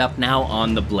hand up now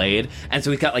on the blade, and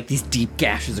so he's got like these deep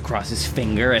gashes across his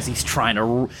finger as he's trying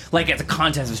to, like it's a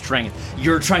contest of strength.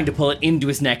 You're trying to pull it into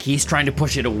his neck, he's trying to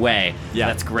push it away. Yeah.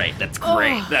 That's great, that's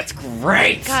great, that's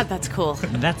great! God, that's cool.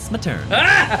 "That's my turn."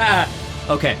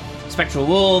 Okay, Spectral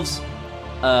Wolves.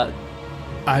 I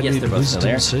Yes, need they're both still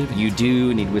there. wisdom saving. You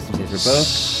do need wisdom saves for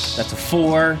both. That's a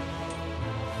 4.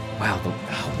 Wow,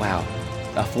 wow.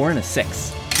 A 4 and a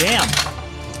 6. Damn.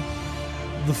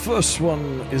 The first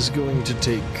one is going to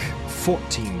take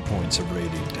 14 points of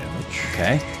radiant damage.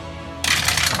 Okay.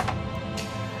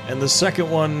 And the second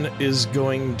one is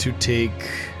going to take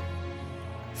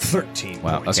 13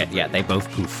 Wow. points. Okay. Yeah, they both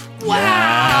poof.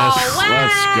 Wow!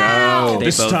 Let's go. They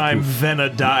This both time, poof. Vena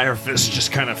Direfist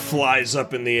just kind of flies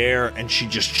up in the air, and she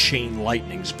just chain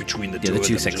lightnings between the Yeah, two the of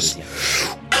two them. sixes.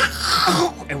 Just-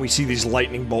 Yeah. and we see these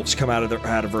lightning bolts come out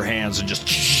of her hands, and just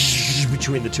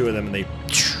between the two of them, and they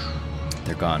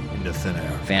They're gone. into thin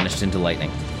air. Vanished into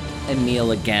lightning.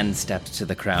 Emil again stepped to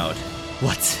the crowd.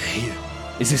 What say you?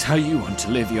 Is this how you want to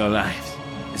live your lives?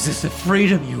 Is this the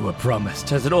freedom you were promised?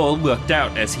 Has it all worked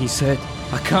out as he said?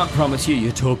 I can't promise you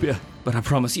utopia, but I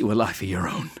promise you a life of your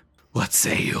own. What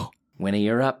say you? Winnie,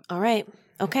 you're up. All right.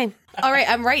 Okay. All right.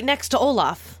 I'm right next to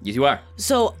Olaf. Yes, you are.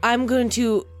 So I'm going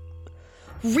to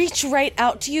reach right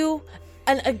out to you.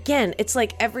 And again, it's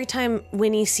like every time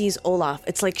Winnie sees Olaf,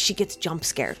 it's like she gets jump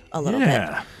scared a little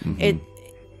Yeah. bit.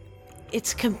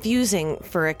 It's confusing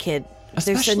for a kid. There's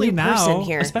a Especially new person now,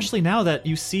 here. especially now that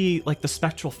you see like the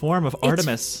spectral form of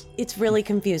Artemis. It's really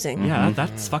confusing. Yeah,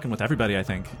 that's fucking with everybody, I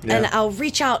think. And I'll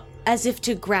reach out as if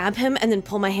to grab him and then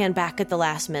pull my hand back at the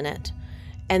last minute.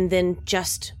 And then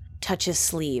just touch his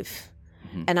sleeve.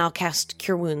 And I'll cast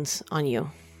Cure Wounds on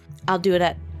you. I'll do it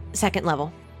at 2nd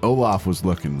level. Olaf was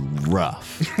looking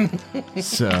rough.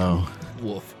 So,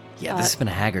 Wolf. Yeah, this has been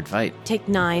a haggard fight. Take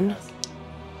 9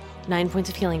 points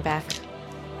of healing back.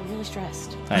 I'm really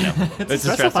stressed. I know. It's a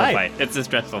stressful stressful fight. fight. It's a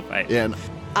stressful fight. yeah, and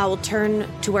I will turn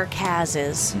to where Kaz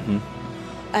is.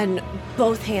 And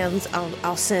both hands,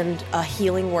 I'll send a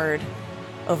healing word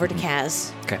over to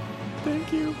Kaz. Okay.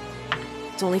 Thank you.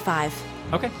 It's only 5.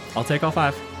 Okay, I'll take all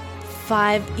 5.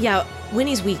 5. Yeah,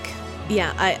 Winnie's weak.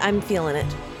 Yeah, I'm feeling it.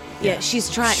 Yeah, she's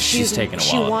trying. She's taking a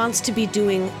She wallop. wants to be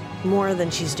doing more than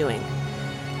she's doing,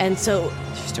 and so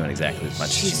She's doing exactly as much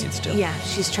as she needs to. Yeah,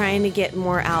 she's trying to get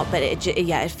more out, but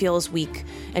it feels weak,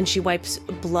 and she wipes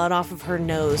blood off of her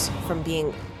nose from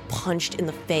being punched in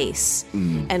the face,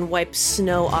 and wipes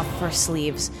snow off of her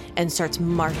sleeves, and starts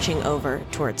marching over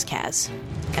towards Kaz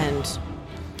and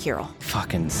Kral.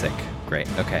 Fucking sick. Great.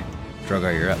 Okay.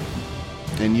 Drogar, you're up.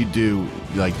 And you do,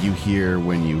 like, you hear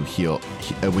when you heal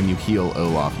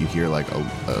Olaf, you hear like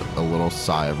a little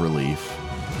sigh of relief,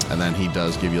 and then he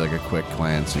does give you like a quick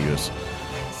glance and he goes,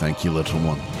 "Thank you, little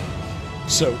one."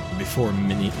 So before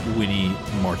Winnie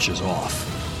marches off,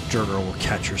 Drogar will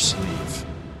catch her sleeve,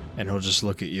 and he'll just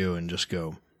look at you and just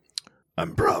go,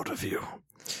 "I'm proud of you,"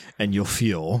 and you'll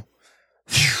feel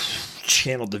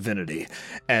channel divinity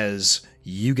as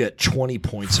you get 20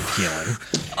 points of healing,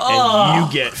 and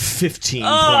you get 15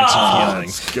 points of healing.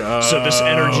 So this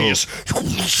energy is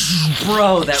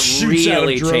Bro, that shoots out of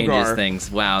really changes Drogar. things.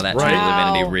 Wow, that Right?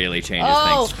 channel divinity really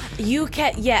changes things. You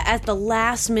at the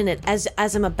last minute, as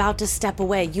I'm about to step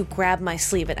away, you grab my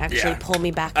sleeve and actually Yeah. pull me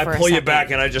back I for a pull second. you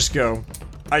back, and I just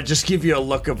give you a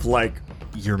look of like,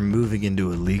 you're moving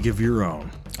into a league of your own.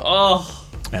 Oh.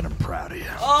 And I'm proud of you.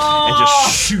 And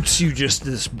just shoots you just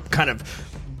this kind of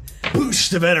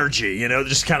boost of energy,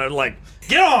 just kind of like,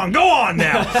 get on, go on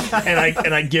now. and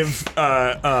I give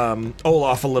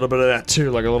Olaf a little bit of that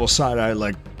too, like a little side eye,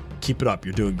 like, keep it up,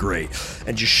 you're doing great.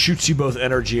 And just shoots you both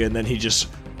energy, and then he just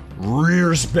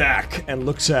rears back and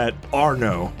looks at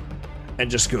Arno and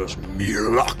just goes,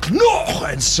 Mirak, no!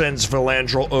 And sends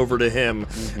Valandrel over to him.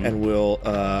 And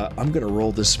I'm going to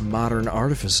roll this Modern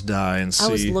Artifice die and see. I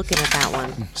was looking at that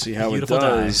one. See how Beautiful it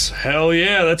does. Hell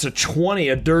yeah, that's a 20,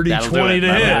 a dirty That'll 20 do it.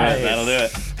 to hit. That'll do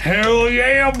it. Hell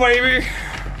yeah, baby.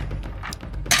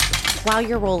 While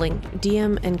you're rolling,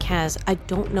 DM and Kaz, I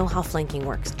don't know how flanking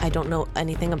works. I don't know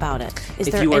anything about it. Is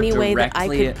If there you are any way that I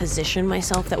directly- could position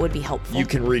myself that would be helpful? You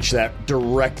can reach that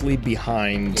directly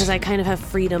behind. Because I kind of have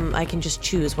freedom. I can just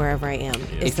choose wherever I am.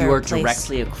 Is If there you a are place-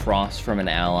 directly across from an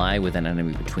ally with an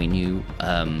enemy between you,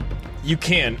 You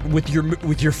can. With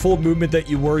your full movement that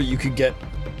you were, you could get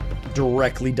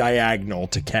directly diagonal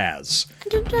to Kaz. I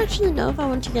don't actually know if I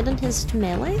want to get in his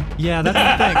melee. Yeah,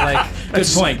 that's the thing. Like, good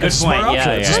point. It's a smart option.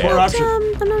 Yeah, It's a yeah. smart option.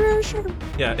 I'm not really sure.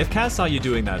 yeah, if Kaz saw you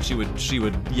doing that, she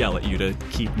would yell at you to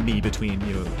keep me between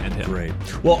you and him. Great.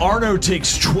 Well, Arno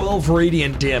takes 12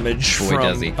 radiant damage Boy, from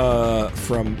does he.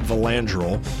 from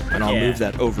Valandrel, and I'll move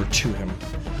that over to him.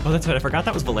 Oh, that's right. I forgot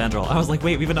that was Valandrel. I was like,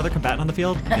 wait, we have another combatant on the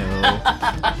field? No.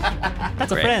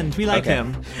 That's a Great. friend. We like Okay.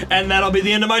 him. And that'll be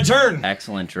the end of my turn.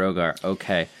 Excellent, Drogar.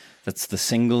 Okay. That's the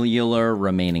singular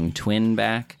remaining twin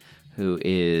back,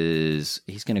 he's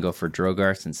going to go for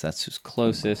Drogar since that's who's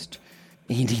closest.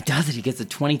 He does it. He gets a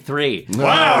 23.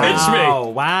 Wow, hits me. Oh,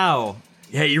 wow.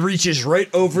 Yeah, he reaches right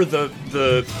over the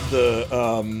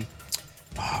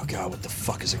oh god, what the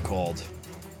fuck is it called?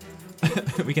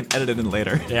 We can edit it in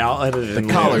later. Yeah, I'll edit it in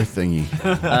Collar later. thingy.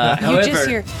 You just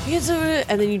hear,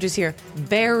 and then you just hear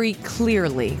very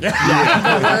clearly. The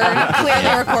word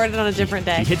clearly recorded on a different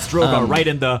day. He hits Drogar right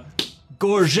in the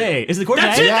gorget. Is it gorget?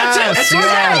 That's it, that's it,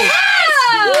 that's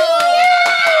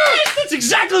Yes, That's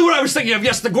exactly what I was thinking of.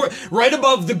 Yes, right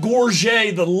above the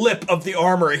gorget, the lip of the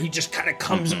armor, he just kind of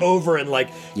comes over and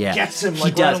gets him He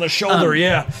right does. on the shoulder.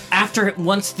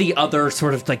 Once the other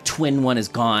sort of twin one is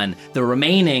gone, the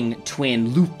remaining twin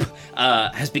loop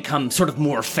has become sort of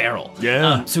more feral.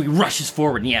 Yeah. So he rushes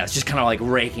forward, and it's just kind of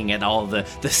raking at all the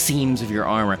seams of your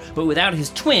armor. But without his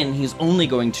twin, he's only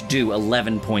going to do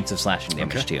 11 points of slashing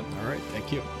damage to you. All right,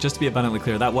 thank you. Just to be abundantly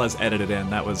clear, that was edited in.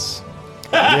 That was...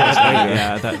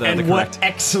 yeah, the And correct. what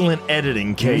excellent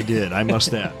editing Kay did, I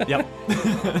must add. Yep.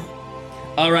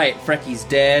 All right, Frecky's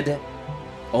dead.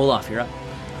 Olaf, you're up.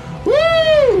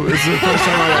 Woo! This is the first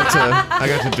time I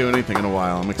got to do anything in a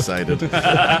while. I'm excited.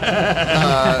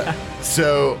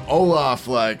 So Olaf,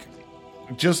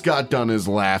 just got done his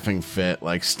laughing fit,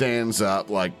 stands up,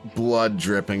 blood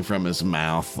dripping from his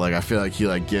mouth. I feel like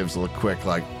he, gives a quick,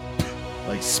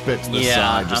 spit to the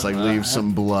side, just, leaves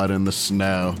some blood in the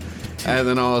snow. And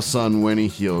then all of a sudden, Winnie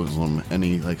heals him, and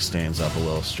he, stands up a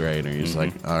little straighter. He's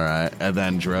like, all right. And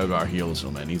then Drogar heals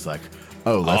him, and he's like,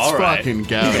 oh, let's All right. fucking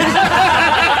go.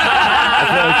 I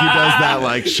feel like he does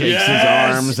that, shakes his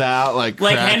arms out,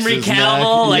 cracks Henry his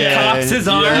Cavill, neck. cocks his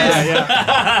arms.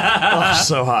 Oh,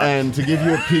 so hot. And to give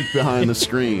you a peek behind the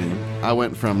screen, I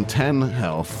went from 10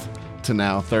 health to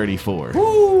now 34.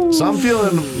 So I'm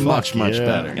feeling much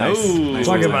better.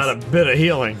 Talk about a bit of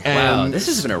healing. Wow, this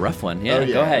has been a rough one. Yeah,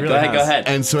 go ahead, really go ahead.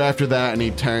 And so after that, and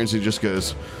he turns, he just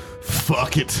goes,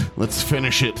 fuck it, let's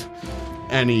finish it.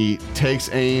 And he takes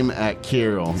aim at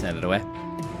Kral. Send it away.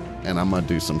 And I'm gonna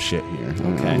do some shit here.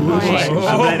 Okay. I'm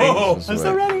ready. I'm so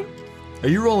so ready. Are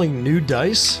you rolling new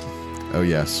dice? Oh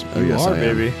yes. Oh You yes, are, I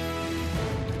am. baby.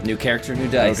 New character, new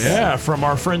dice. Yeah, from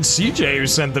our friend CJ who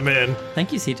sent them in.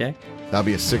 Thank you, CJ. That'll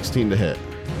be a 16 to hit.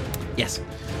 Yes.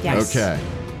 Yes. Okay.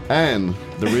 And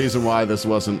the reason why this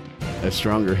wasn't a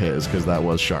stronger hit is because that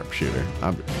was sharpshooter.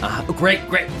 Great.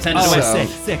 Send it Oh, away.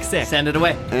 sick. Send it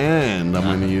away. And I'm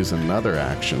going to use another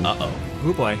action. Uh-oh.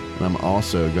 Oh boy. And I'm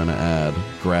also going to add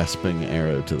grasping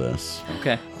arrow to this.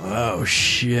 Okay. Oh,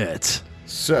 shit.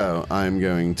 So I'm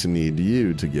going to need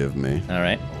you to give me. All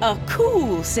right. A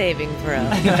cool saving throw.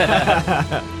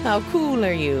 How cool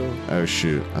are you? Oh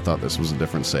shoot! I thought this was a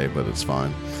different save, but it's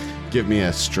fine. Give me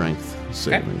a strength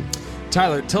saving.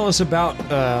 Tyler, tell us about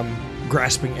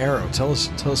grasping arrow. Tell us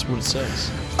what it says.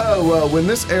 Oh well, when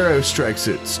this arrow strikes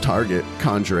its target,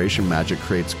 conjuration magic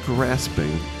creates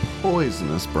grasping,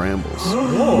 poisonous brambles,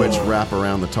 which wrap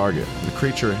around the target. The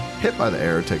creature hit by the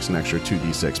arrow takes an extra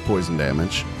 2d6 poison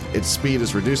damage. Its speed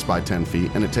is reduced by 10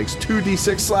 feet, and it takes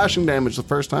 2d6 slashing damage the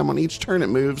first time on each turn it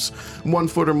moves 1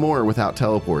 foot or more without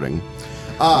teleporting.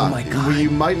 Oh my God. You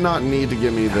might not need to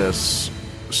give me this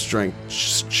strength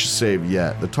save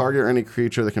yet. The target or any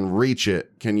creature that can reach it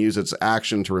can use its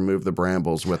action to remove the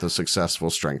brambles with a successful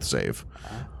strength save.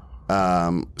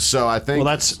 So I think...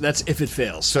 Well, that's if it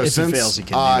fails. So if since it fails, he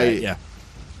can do that. Yeah.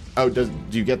 Oh, do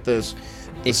you get this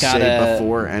It save gotta-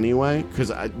 before anyway?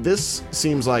 Because this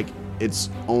seems like it's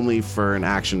only for an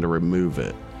action to remove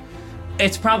it.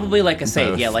 It's probably like a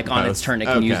save, Both, like on its both. turn, it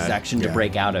can use Okay, its action to yeah.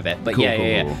 break out of it. But Cool,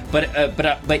 yeah. cool.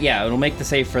 But yeah, it'll make the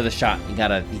save for the shot. You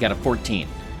got a 14.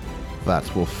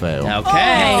 That will fail.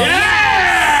 Okay.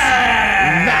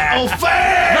 That'll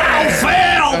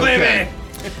fail, baby.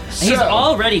 He's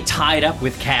already tied up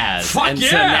with Kaz. Fuck and yeah.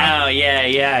 So now,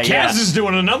 yeah. Kaz is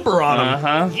doing a number on him.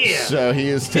 Uh-huh. So he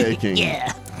is taking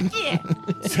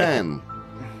 10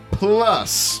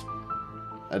 plus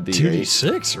a D8.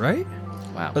 2d6, right?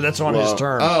 Wow. But that's on his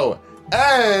turn. Oh,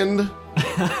 and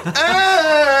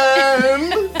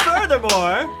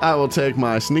Furthermore, I will take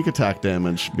my sneak attack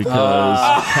damage because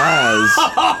Kaz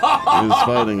is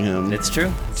fighting him. It's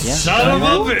true. Yeah. Son of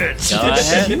a bitch! Go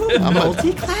ahead.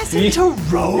 multi-class into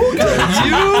rogue.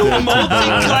 You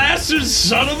multi-classes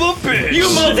son of a bitch!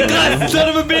 You multi-class son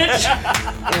of a bitch!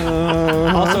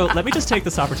 Also, let me just take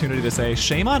this opportunity to say,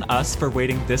 shame on us for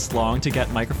waiting this long to get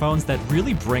microphones that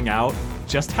really bring out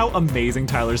just how amazing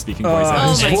Tyler's speaking voice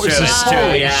is. my voice is God.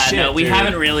 holy Yeah, shit, no, we dude.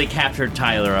 haven't really captured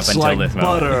Tyler up It's until like this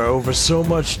moment. butter over so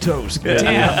much toast.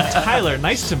 Damn, Tyler,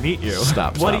 nice to meet you.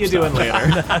 Stop, What are stop, you doing later?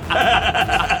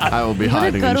 I will be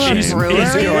hiding go in to a shame. brewery?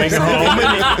 He's going home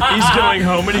and he's going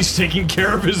home and he's taking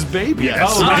care of his baby. Yes.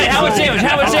 Oh, All right, how much damage?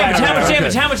 How much damage? How much Okay.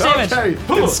 damage? How much damage? Okay,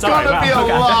 it's sorry, gonna be a wow,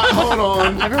 okay. lot. Hold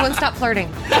on. Everyone stop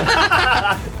flirting.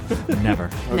 Never.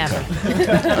 Never.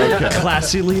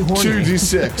 Classily horny.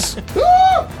 2d6.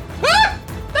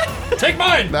 Take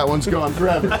mine. That one's gone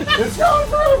forever. It's gone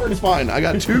forever. It's fine. I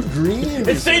got 2 green.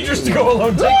 It's dangerous to go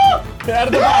alone. Take out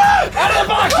of the box. Out of the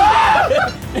box.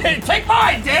 Hey, take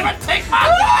mine, damn it. Take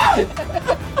mine.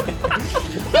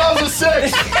 That was a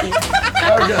 6.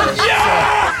 Okay.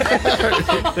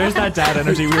 There's that dad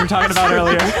energy we were talking about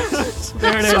earlier.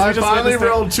 There it is. So I We just finally witnessed it.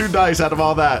 rolled 2 dice out of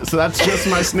all that. So that's just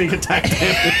my sneak attack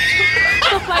damage.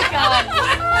 Oh my god.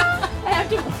 I have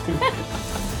to.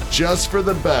 Just for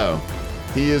the bow,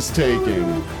 he is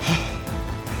taking.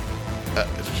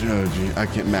 Oh, gee, I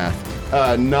can't math.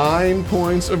 9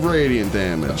 points of radiant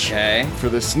damage. Okay. For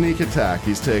the sneak attack,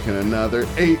 he's taken another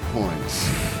 8 points.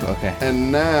 Okay.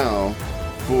 And now,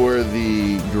 for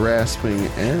the grasping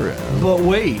arrow, But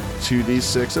wait.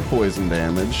 2d6 of poison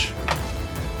damage.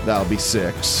 That'll be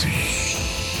 6.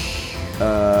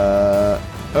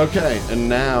 Okay, and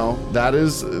now that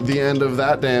is the end of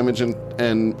that damage and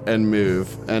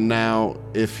move. And now,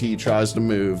 if he tries to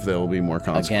move, there will be more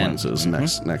consequences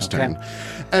next turn.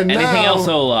 And Anything now, else,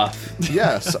 Olaf?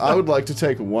 Yes, I would like to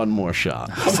take one more shot.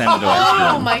 Send it away.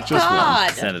 Oh my Just one.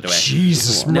 god. Send it away.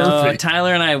 Jesus, No, Murphy.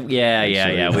 Tyler and I,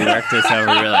 yeah. We worked this over.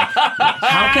 We were like,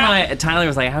 how can I? Tyler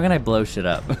was like, how can I blow shit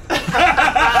up?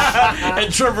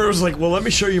 And Trevor was like, well, let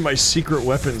me show you my secret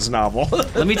weapons novel.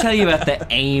 Let me tell you about the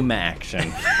aim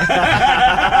action.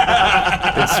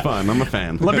 It's fun. I'm a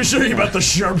fan. Let me show you about the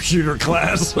sharpshooter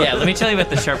class. Yeah, let me tell you about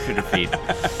the sharpshooter feat.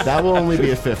 That will only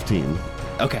be a 15.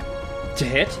 Okay. To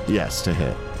hit? Yes, to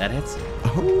hit. That hits.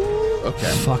 Oh,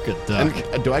 okay. Fuck it, duck.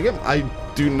 And I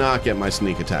do not get my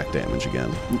sneak attack damage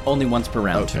again. Only once per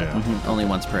round. Okay. Only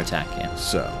once per attack, yeah.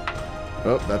 So,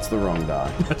 that's the wrong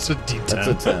die. That's a D10.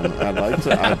 That's a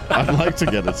 10. I'd like to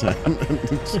get a 10.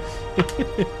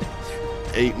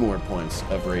 8 more points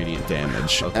of radiant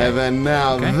damage. Okay. And then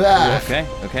now that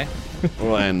Okay.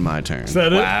 will end my turn. Is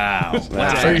that it?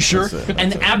 Wow. Are you sure? That's it.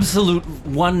 An absolute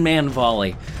one-man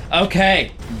volley.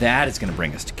 Okay, that is going to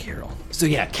bring us to Kral. So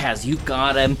yeah, Kaz, you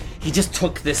got him. He just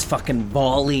took this fucking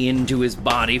volley into his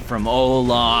body from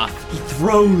Olaf. He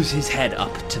throws his head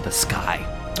up to the sky,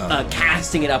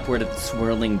 casting it upward at the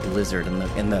swirling blizzard and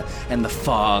the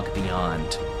fog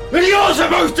beyond. And you're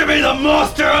supposed to be the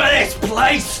master of this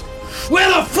place! Where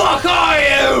the fuck are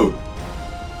you?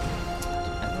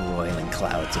 And the roiling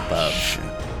clouds above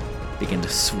begin to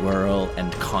swirl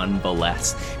and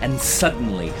convalesce, and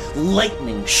suddenly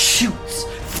lightning shoots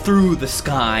through the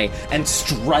sky and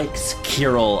strikes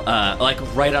Kral, like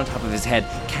right on top of his head.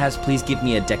 Kaz, please give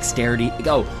me a dexterity.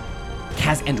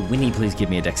 Kaz and Winnie, please give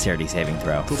me a dexterity saving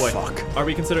throw. Cool boy. Fuck. Are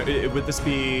we considering? Would this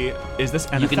be? Is this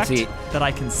an You can effect see- that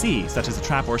I can see, such as a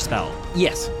trap or spell?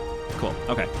 Yes. Cool.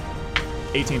 Okay.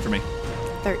 18 for me.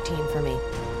 13 for me.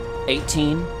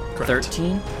 18, Correct.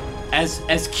 13. As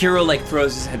Kira like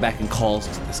throws his head back and calls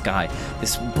to the sky,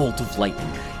 this bolt of lightning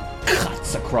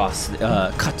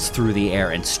cuts through the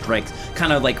air and strikes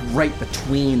kind of like right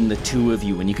between the two of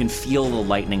you, and you can feel the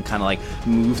lightning kind of like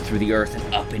move through the earth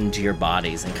and up into your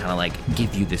bodies and kind of like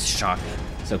give you this shock.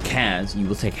 So Kaz, you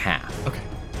will take half. Okay.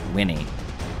 Winnie,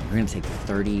 you're going to take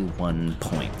 31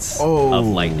 points of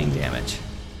lightning damage.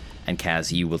 And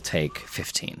Kaz, you will take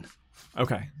 15.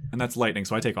 Okay. And that's lightning,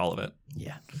 so I take all of it.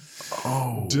 Yeah.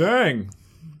 Dang.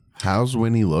 How's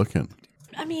Winnie looking?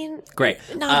 I mean, Great.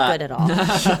 not good at all.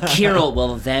 Kirill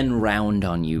will then round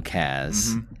on you,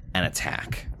 Kaz, and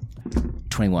attack.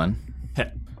 21.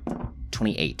 Hit.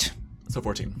 28. So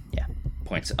 14. Yeah.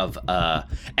 Points of,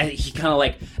 and he kind of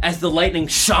like, as the lightning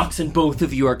shocks and both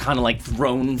of you are kind of like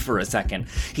thrown for a second,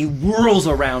 he whirls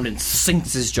around and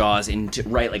sinks his jaws into,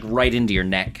 right into your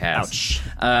neck, Kaz.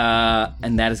 Ouch.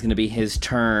 And that is going to be his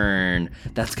turn.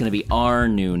 That's going to be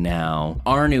Arnu now.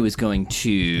 Arnu is going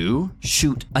to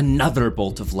shoot another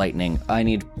bolt of lightning. I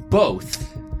need both.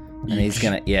 And he's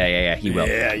going to, yeah, he will.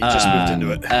 Yeah, you just moved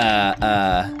into it.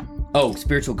 Oh,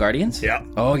 Spiritual Guardians? Yeah.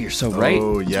 Oh, you're so right.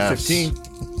 Oh, yes. 15.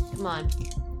 Come on.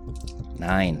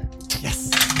 9. Yes.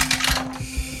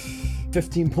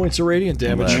 15 points of radiant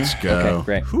damage. Let's go. Okay,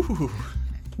 great.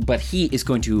 But he is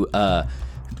going to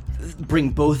bring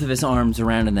both of his arms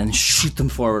around and then shoot them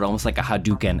forward almost like a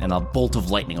Hadouken, and a bolt of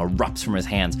lightning erupts from his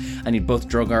hands. I need both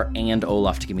Drogar and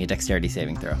Olaf to give me a dexterity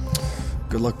saving throw.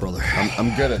 Good luck, brother.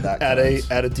 I'm good at that. Add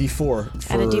a D4.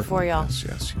 Add a D4, y'all.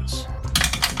 Yes.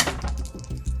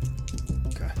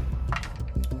 Okay.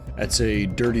 That's a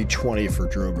dirty 20 for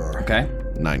Drogar. Okay?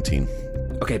 19.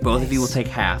 Okay, both of you will take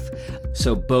half.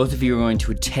 So both of you are going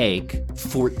to take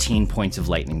 14 points of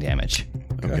lightning damage.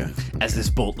 Okay. As this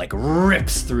bolt like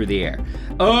rips through the air.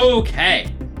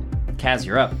 Okay. Kaz,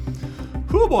 you're up.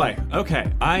 Oh boy.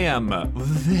 Okay. I am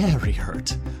very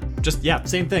hurt. Just, yeah,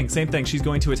 same thing. She's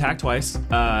going to attack twice,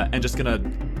 and just gonna,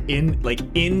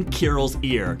 in Kirill's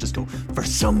ear, just go, For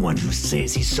someone who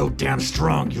says he's so damn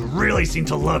strong, you really seem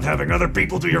to love having other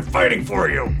people do your fighting for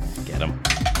you. Get him.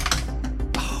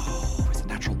 oh, it's a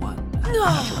natural one.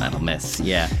 That'll miss.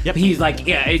 Yeah. Yep. He's like,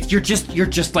 yeah. You're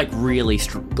just like really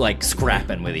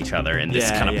scrapping with each other in this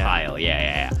Yeah, kind of yeah. pile.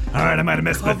 Yeah. All right, I might have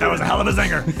missed, but that was a hell of a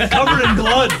zinger. Covered in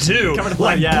blood, too. Covered in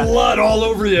blood, yeah. Blood all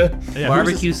over you. Yeah,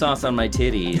 Barbecue sauce on my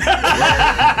titties.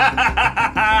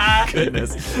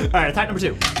 Goodness. All right, attack number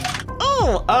 2.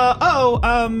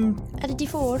 Add a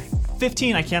D4.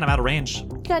 15. I can't. I'm out of range.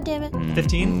 God damn it.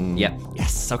 15. Yep.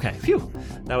 Yes. Okay. Phew.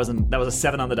 That was a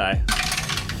 7 on the die.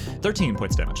 13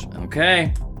 points damage.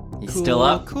 Okay. He's still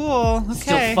up. Cool. Okay.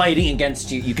 Still fighting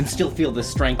against you. You can still feel the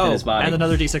strength in his body. And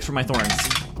another d6 for my thorns.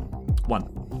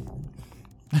 1.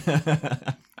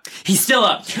 He's still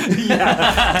up.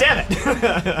 Damn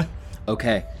it.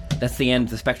 Okay. That's the end.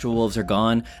 The spectral wolves are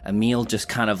gone. Emil just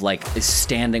kind of like is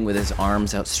standing with his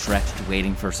arms outstretched,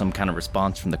 waiting for some kind of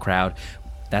response from the crowd.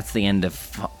 That's the end of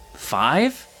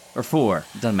 5 or 4. It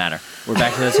doesn't matter. We're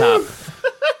back to the top.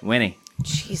 Winnie,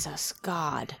 Jesus,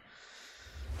 God.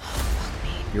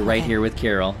 you're right here with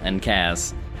Kirill and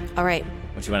Kaz. All right,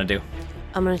 What you want to do?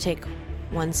 I'm going to take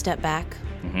one step back,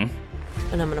 and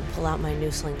I'm going to pull out my new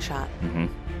slingshot, and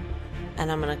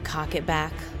I'm going to cock it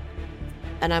back,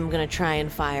 and I'm going to try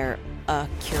and fire a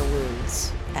Cure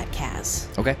Wounds at Kaz.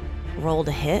 Okay. Roll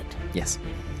to hit. Yes.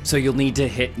 So you'll need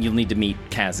to meet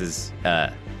Kaz's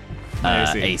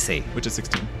My AC. Which is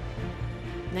 16.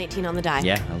 19 on the die.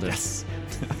 Yeah, I'll do Yes.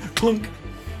 Clunk.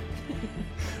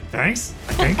 Thanks,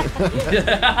 I think.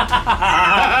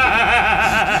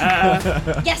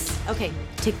 Yes! Okay,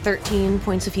 take 13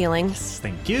 points of healing.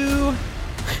 Thank you.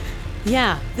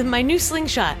 Yeah, my new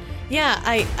slingshot. Yeah,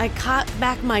 I caught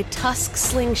back my tusk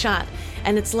slingshot,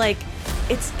 and it's like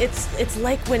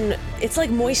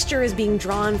moisture is being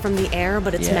drawn from the air,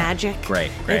 but it's magic.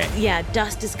 Great.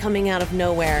 Dust is coming out of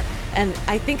nowhere, and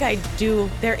I think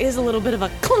there is a little bit of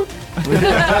a clunk.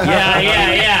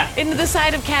 Yeah. Into the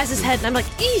side of Kaz's head, and I'm like,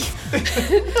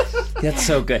 eeh! That's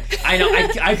so good. I know,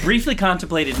 I briefly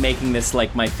contemplated making this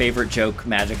like my favorite joke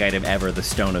magic item ever, the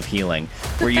Stone of Healing,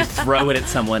 where you throw it at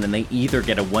someone and they either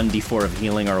get a 1d4 of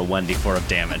healing or a 1d4 of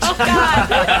damage. Oh, God!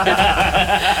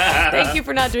 Thank you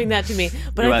for not doing that to me.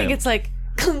 But I think it's like,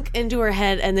 clunk into her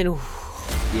head, and then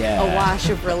Yeah. A wash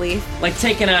of relief. Like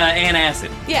taking an acid.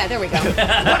 Yeah, there we go.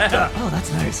 Oh,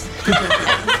 that's nice.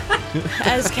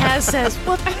 As Kaz says,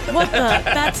 what the?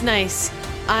 That's nice.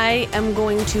 I am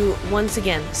going to, once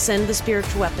again, send the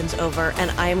spiritual weapons over, and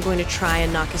I am going to try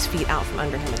and knock his feet out from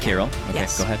under him again. Kral? Okay,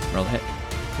 yes. Go ahead. Roll the hit.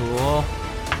 Cool.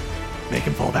 Make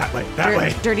him fall that way. That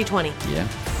way. Dirty 20. Yeah.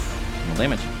 Roll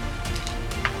damage.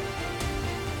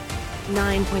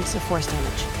 9 points of force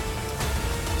damage.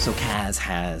 So Kaz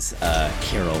has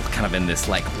Kral kind of in this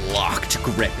like locked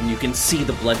grip, and you can see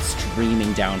the blood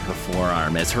streaming down her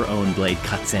forearm as her own blade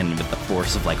cuts in with the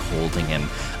force of like holding him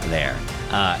there.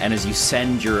 And as you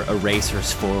send your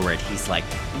erasers forward, he's like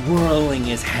whirling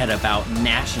his head about,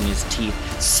 gnashing his teeth,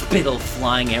 spittle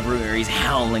flying everywhere. He's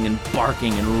howling and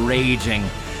barking and raging.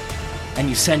 And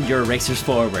you send your erasers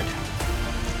forward.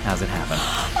 How's it happen?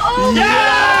 Oh,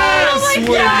 yes! Oh my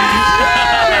God!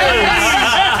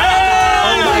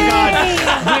 Oh my God,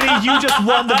 Winnie, you just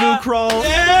won the Goo Crawl.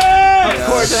 Yeah! Of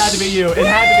course, it had to be you. It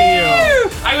had to be you.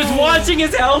 I was watching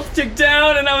his health tick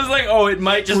down, and I was like, "Oh, it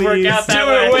might just work out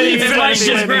that way. It might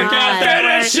just work out that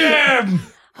way." Finish him!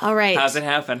 All right. How's it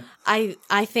happen? I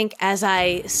think as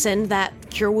I send that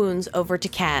Cure Wounds over to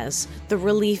Kaz, the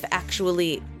relief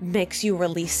actually makes you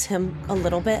release him a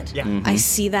little bit. Yeah. I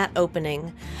see that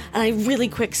opening, and I really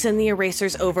quick send the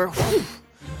erasers over.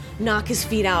 Knock his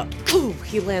feet out.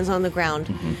 He lands on the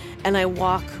ground, and I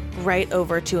walk right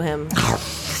over to him.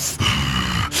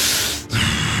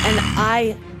 And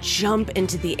I jump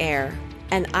into the air,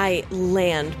 and I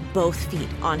land both feet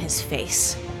on his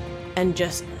face, and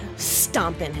just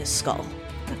stomp in his skull.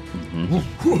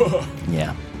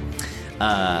 Yeah.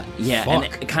 And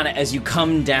kind of as you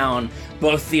come down,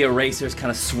 both the erasers kind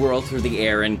of swirl through the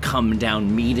air and come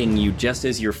down, meeting you just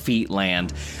as your feet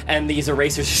land. And these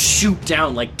erasers shoot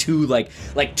down like two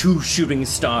shooting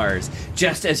stars,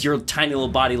 just as your tiny little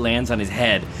body lands on his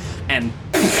head. And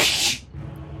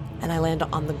I land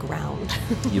on the ground.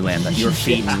 You land on your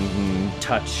feet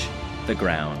touch the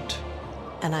ground.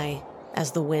 And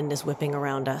as the wind is whipping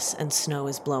around us and snow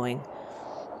is blowing,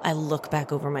 I look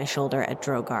back over my shoulder at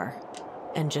Drogar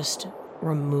and just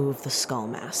remove the skull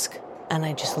mask. And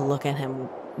I just look at him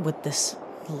with this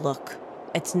look.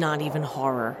 It's not even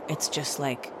horror. It's just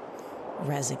like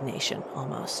resignation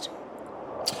almost.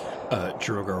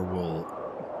 Drogar will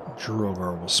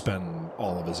spend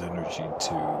all of his energy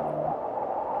to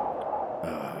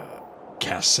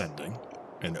cast Sending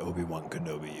and Obi-Wan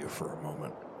Kenobi you for a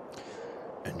moment.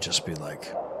 And just be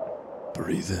like,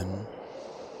 breathe in,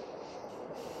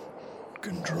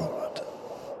 control it.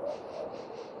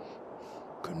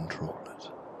 Control it.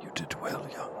 You did well,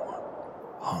 young one.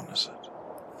 Harness it.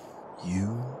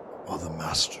 You are the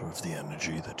master of the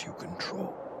energy that you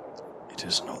control. It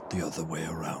is not the other way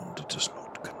around. It does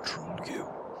not control you.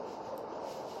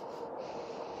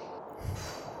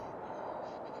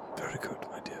 Very good,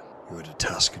 my dear. You had a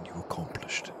task and you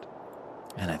accomplished it.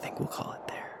 And I think we'll call it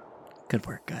there. Good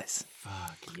work, guys.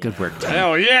 Good work, team.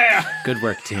 Hell yeah! Good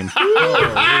work, team.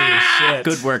 Holy shit.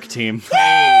 Good work, team.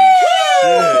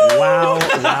 Wow.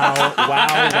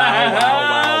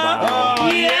 Oh,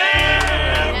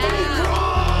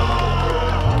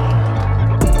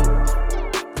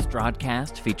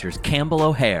 Strahdcast features Campbell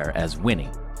O'Hare as Winnie,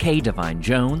 Kay Devine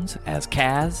Jones as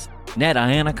Kaz, Ned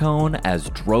Iannacone as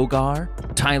Drogar,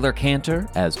 Tyler Cantor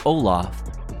as Olaf,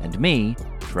 and me,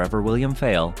 Trevor William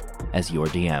Fail, as your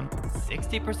DM.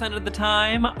 60% of the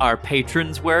time, our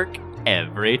patrons work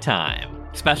every time.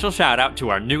 Special shout out to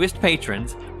our newest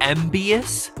patrons,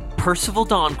 Embius, Percival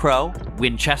Dawncrow,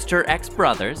 Winchester X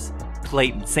Brothers,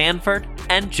 Clayton Sanford,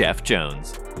 and Jeff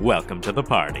Jones. Welcome to the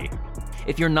party.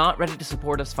 If you're not ready to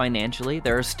support us financially,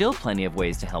 there are still plenty of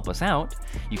ways to help us out.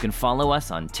 You can follow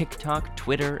us on TikTok,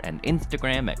 Twitter, and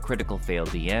Instagram at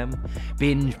CriticalFailDM,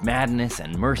 binge Madness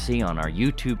and Mercy on our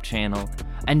YouTube channel,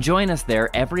 and join us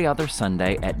there every other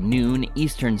Sunday at noon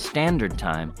Eastern Standard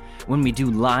Time when we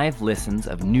do live listens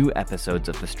of new episodes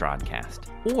of the Strahdcast.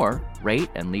 Or rate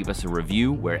and leave us a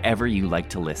review wherever you like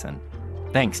to listen.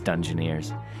 Thanks,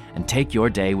 Dungeoneers, and take your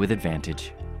day with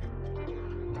advantage.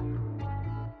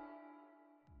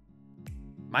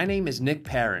 My name is Nick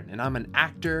Perrin, and I'm an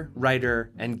actor,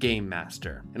 writer, and game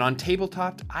master. And on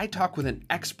Tabletop, I talk with an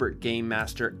expert game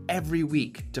master every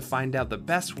week to find out the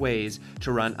best ways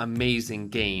to run amazing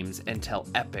games and tell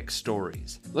epic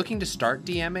stories. Looking to start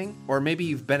DMing? Or maybe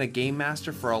you've been a game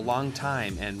master for a long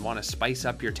time and want to spice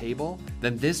up your table?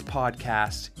 Then this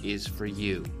podcast is for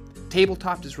you.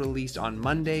 Tabletop is released on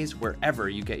Mondays wherever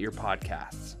you get your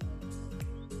podcasts.